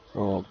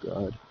 Oh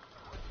god.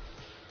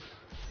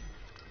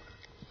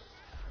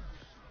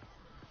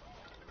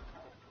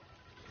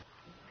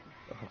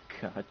 Oh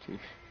god, dude.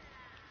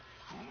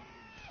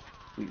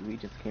 We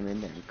just came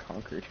in there and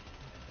conquered.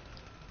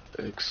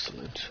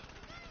 Excellent.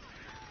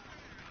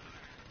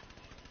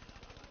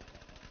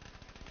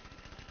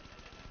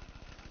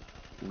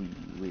 We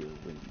will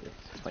win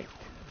this fight.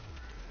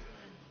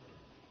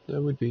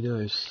 That would be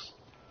nice.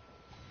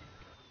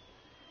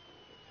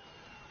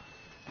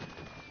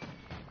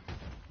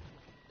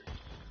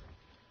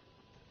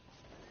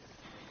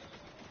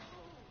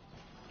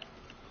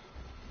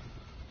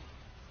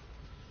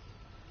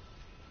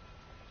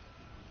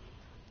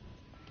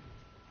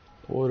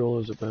 Portal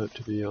is about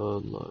to be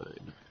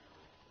online.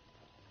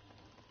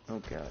 Oh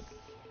god.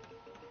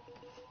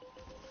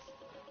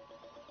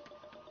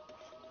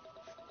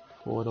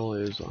 Portal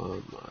is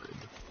online.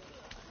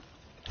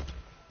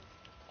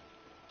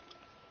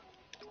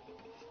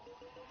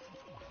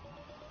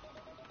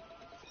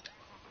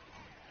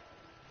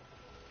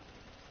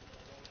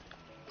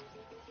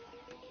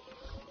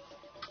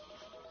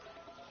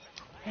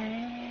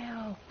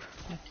 Help!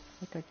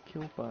 I got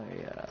killed by,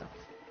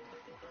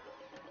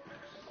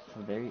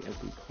 A very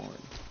ugly corn.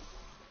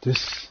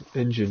 This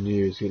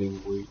engineer is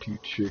getting way too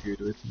triggered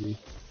with me.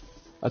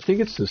 I think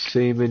it's the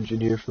same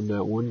engineer from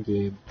that one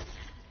game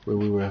where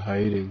we were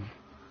hiding.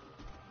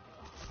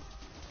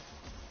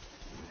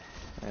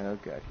 Oh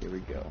god, here we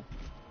go.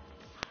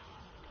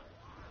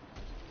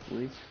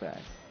 Police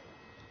fact.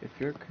 If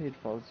your kid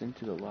falls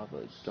into the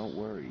lava, don't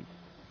worry.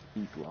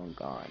 He's long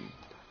gone.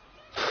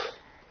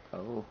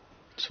 Oh.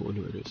 That's one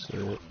way to say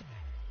it.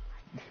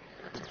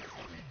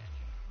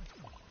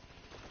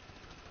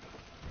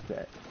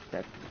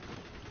 That,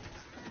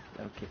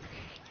 okay.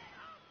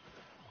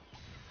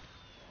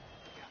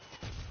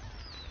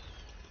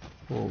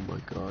 Oh my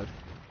god.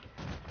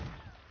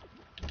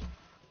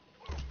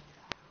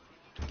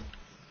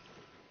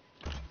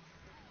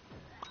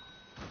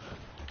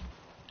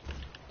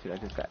 Dude, I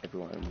just got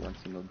everyone in one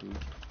single dude.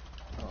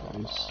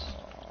 Nice.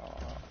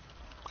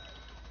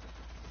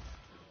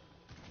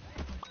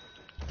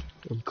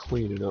 I'm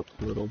cleaning up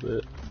a little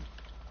bit.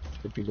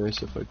 It'd be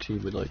nice if our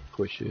team would like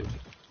push in.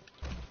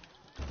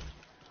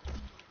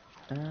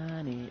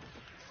 On it.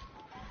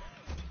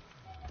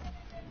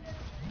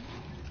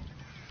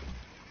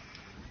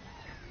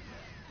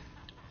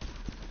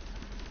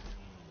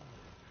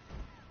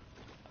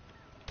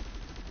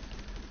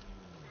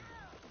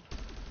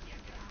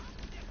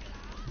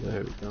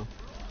 There we go.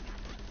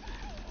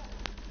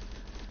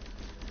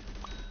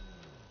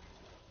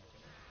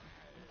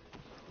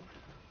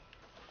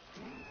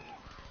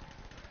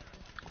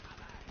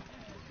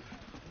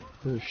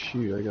 Oh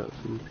shoot, I got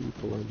 3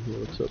 people on here.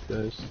 What's up,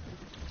 guys?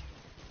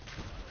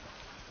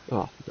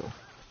 Oh, no.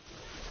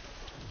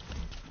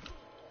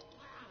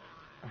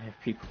 I have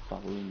people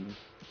following me.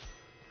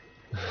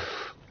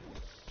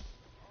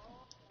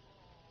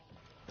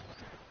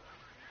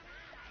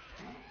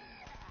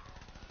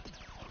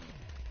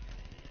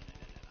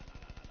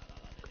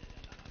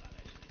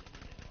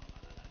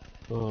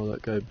 Oh,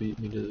 that guy beat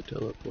me to the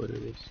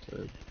teleporter this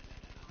time.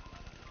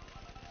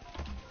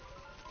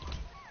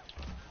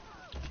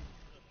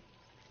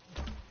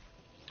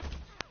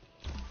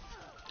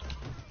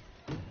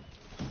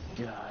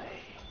 Die.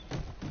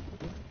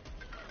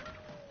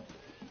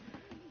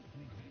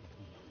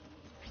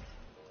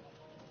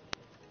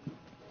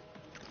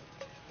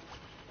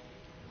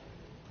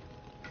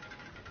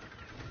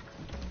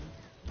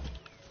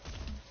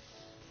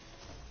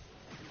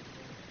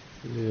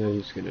 Yeah,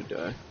 he's gonna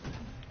die.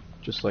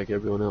 Just like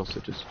everyone else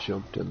that just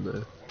jumped in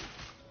there.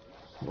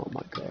 Oh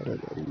my god, I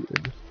got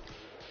eaten.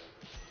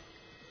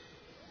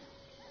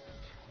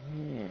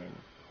 Man.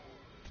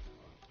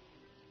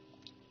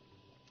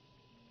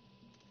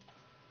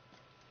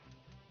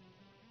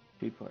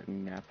 People are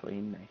not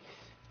playing nice.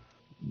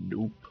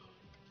 Nope.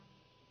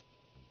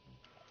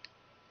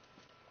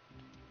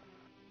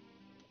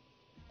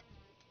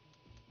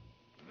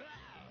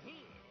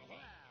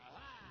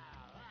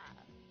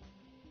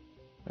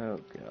 Oh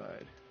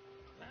god.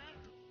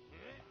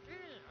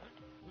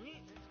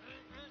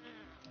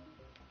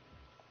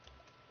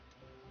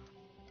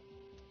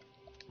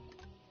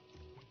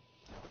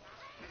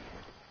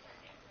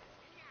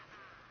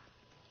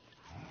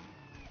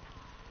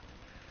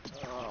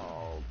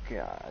 Oh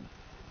god.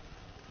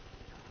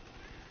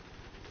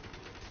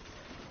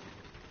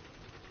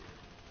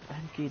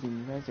 I'm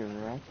getting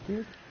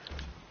resurrected?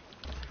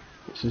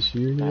 Is this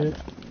you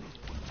yet?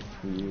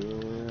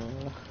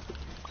 Yeah.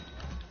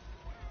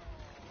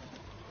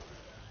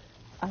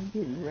 I'm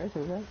getting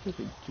resurrected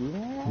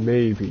again?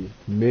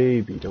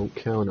 Maybe, don't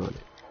count on it.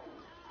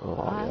 Oh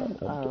I'm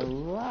yeah, I'm dead.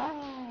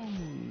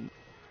 alive!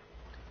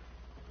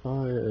 I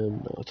am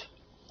not.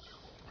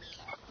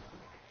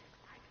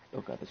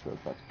 Oh god, this road's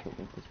about to kill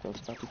me. This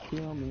road's about to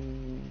kill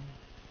me.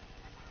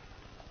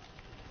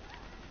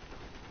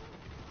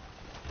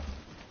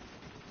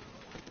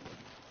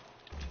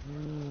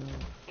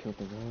 Kill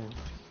the road.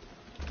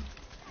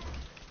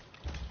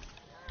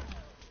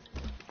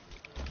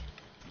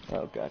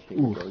 Oh god, here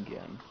we go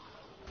again.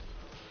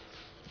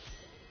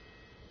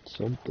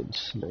 Something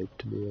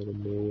sniped me out of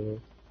nowhere.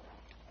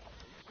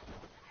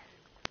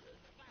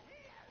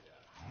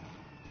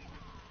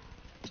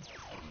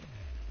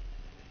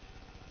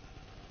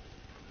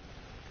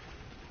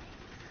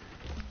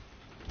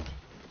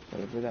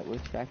 Whatever that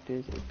voice fact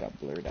is, it got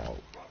blurred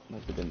out.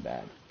 Must have been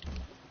bad.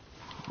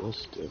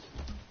 Must have.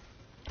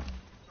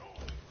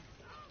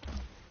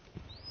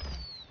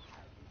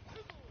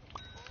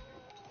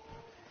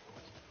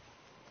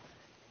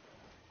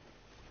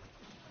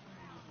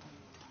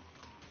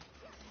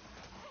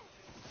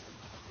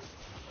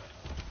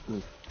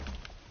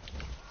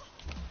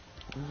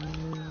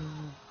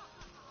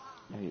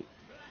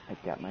 I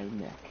got my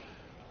neck.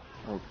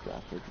 Oh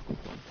gosh, here's a big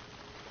one.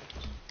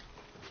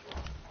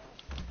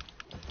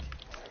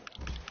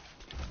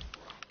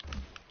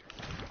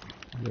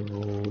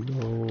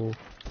 No.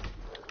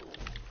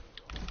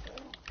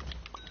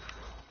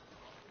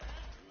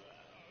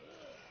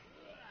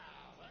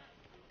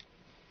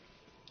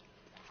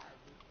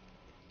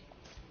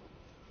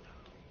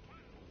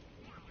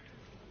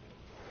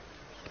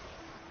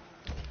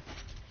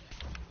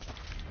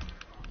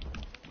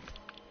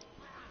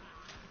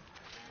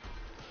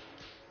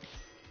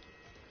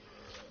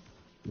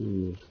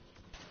 Ooh.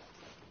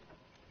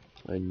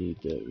 I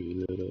need that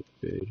reload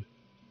upgrade.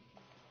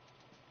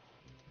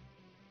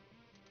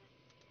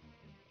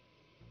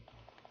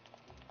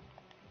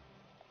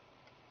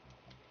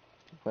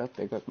 Well,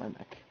 there goes my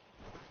mech.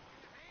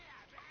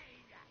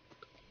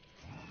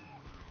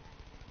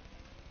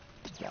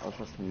 That was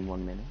less than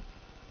 1 minute.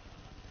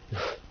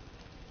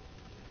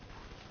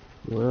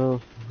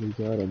 Well, we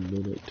got a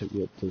minute to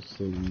get this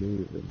thing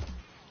moving.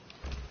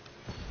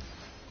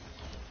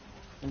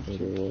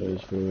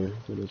 Otherwise, we're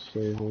gonna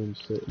stay home,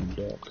 sit in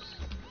ducks.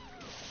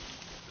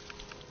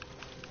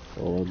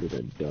 Oh, I'm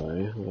gonna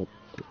die. That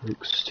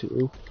breaks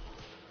too.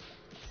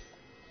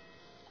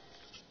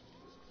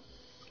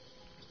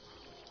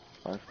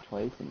 Barf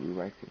twice and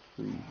rewrite for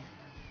free.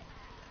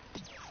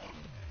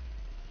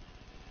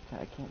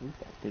 I can't read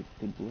that.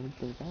 They blurred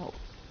those out.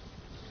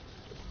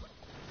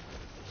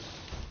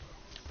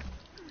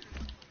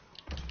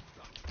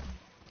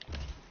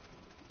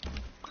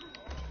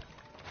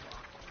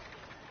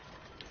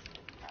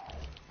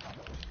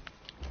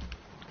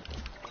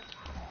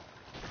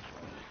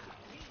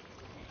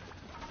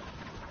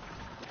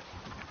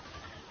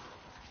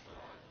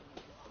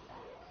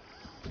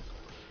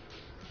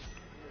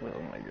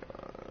 Oh my god.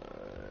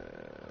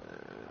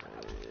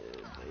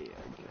 They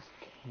are just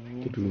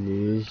can't. Did we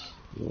lose?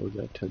 Well, we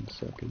got 10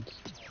 seconds.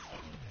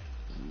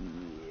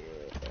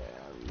 Yeah.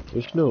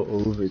 There's no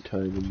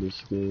overtime in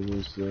this game,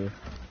 is there?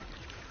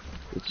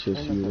 It's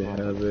just you to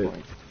have it.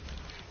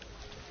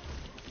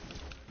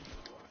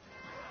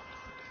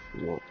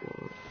 What?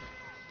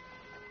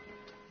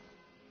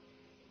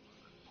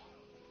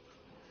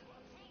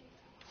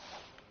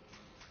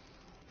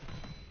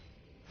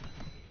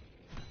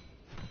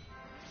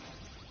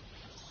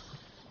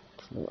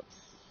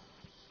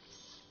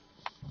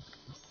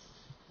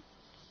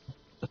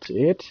 That's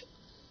it?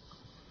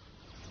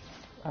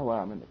 Oh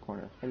wow, I'm in the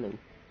corner. Hello.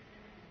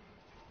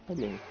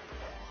 Hello.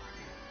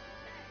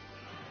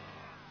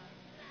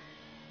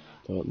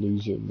 Thought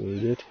loser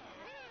made it.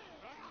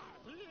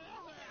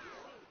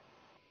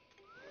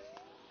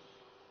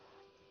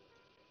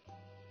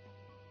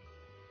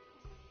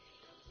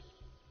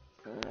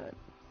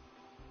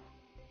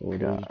 Oh,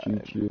 there's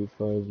GTA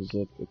 5 is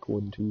up like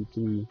 1, 2,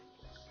 3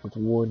 with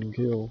 1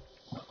 kill.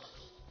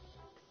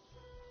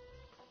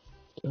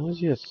 How is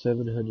he at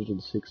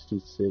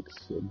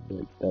 766 and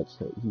like that's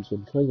how he's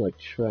been playing like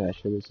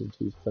trash ever since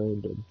we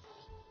found him.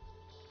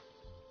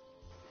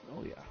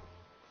 Oh yeah.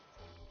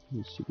 He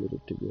needs to get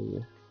it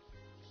together.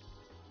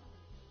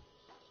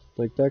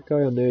 Like that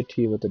guy on their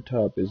team at the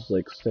top is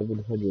like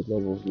 700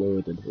 levels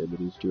lower than him and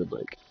he's doing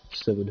like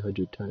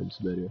 700 times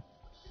better.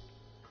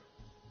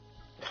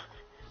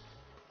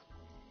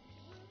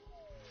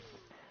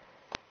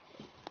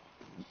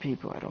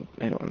 People, I don't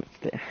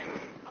understand.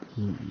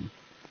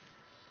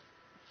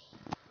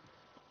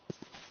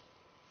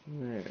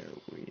 They're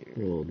weird.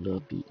 Oh,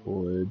 not the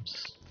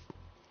orbs.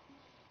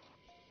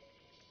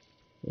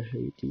 I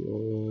hate the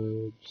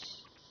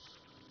orbs.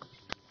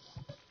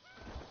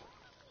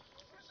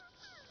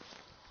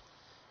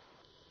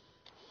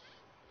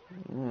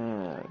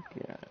 Oh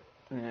god.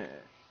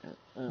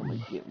 I'm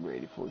gonna get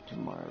ready for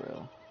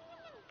tomorrow.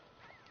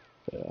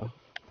 Yeah.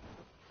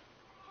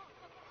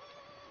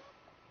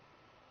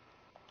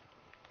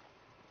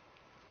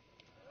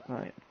 I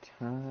am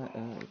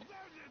tired.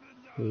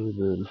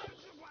 Amen.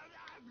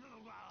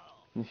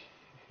 Let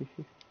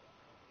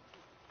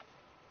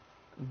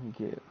me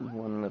get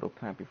one little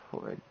pack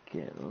before I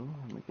go.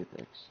 Let me get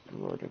the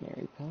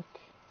extraordinary pack.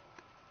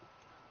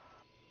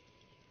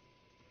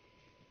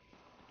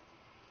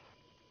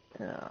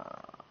 Okay.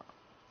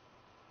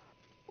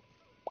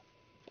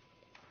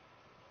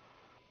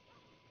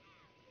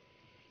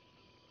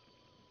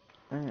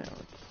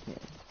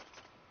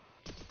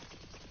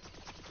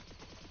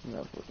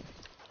 Lovely.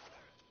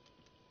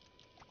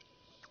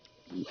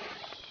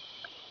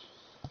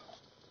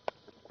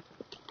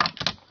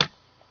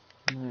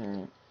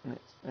 Alright.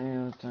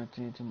 I'll talk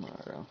to you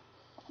tomorrow.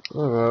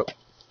 Alright.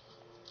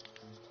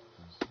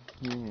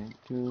 Yeah,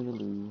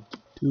 toodaloo.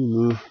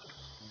 Toodaloo.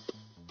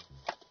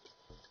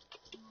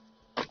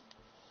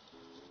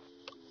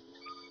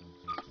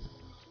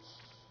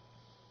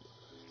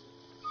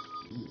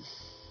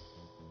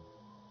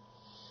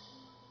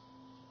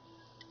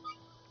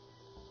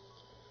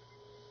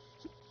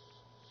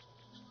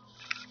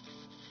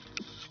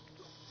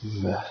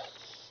 Yeah.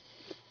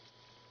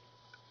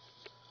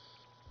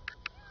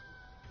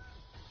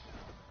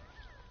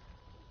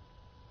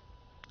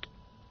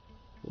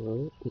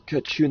 Well, we'll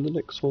catch you in the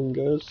next one,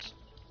 guys.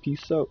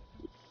 Peace out.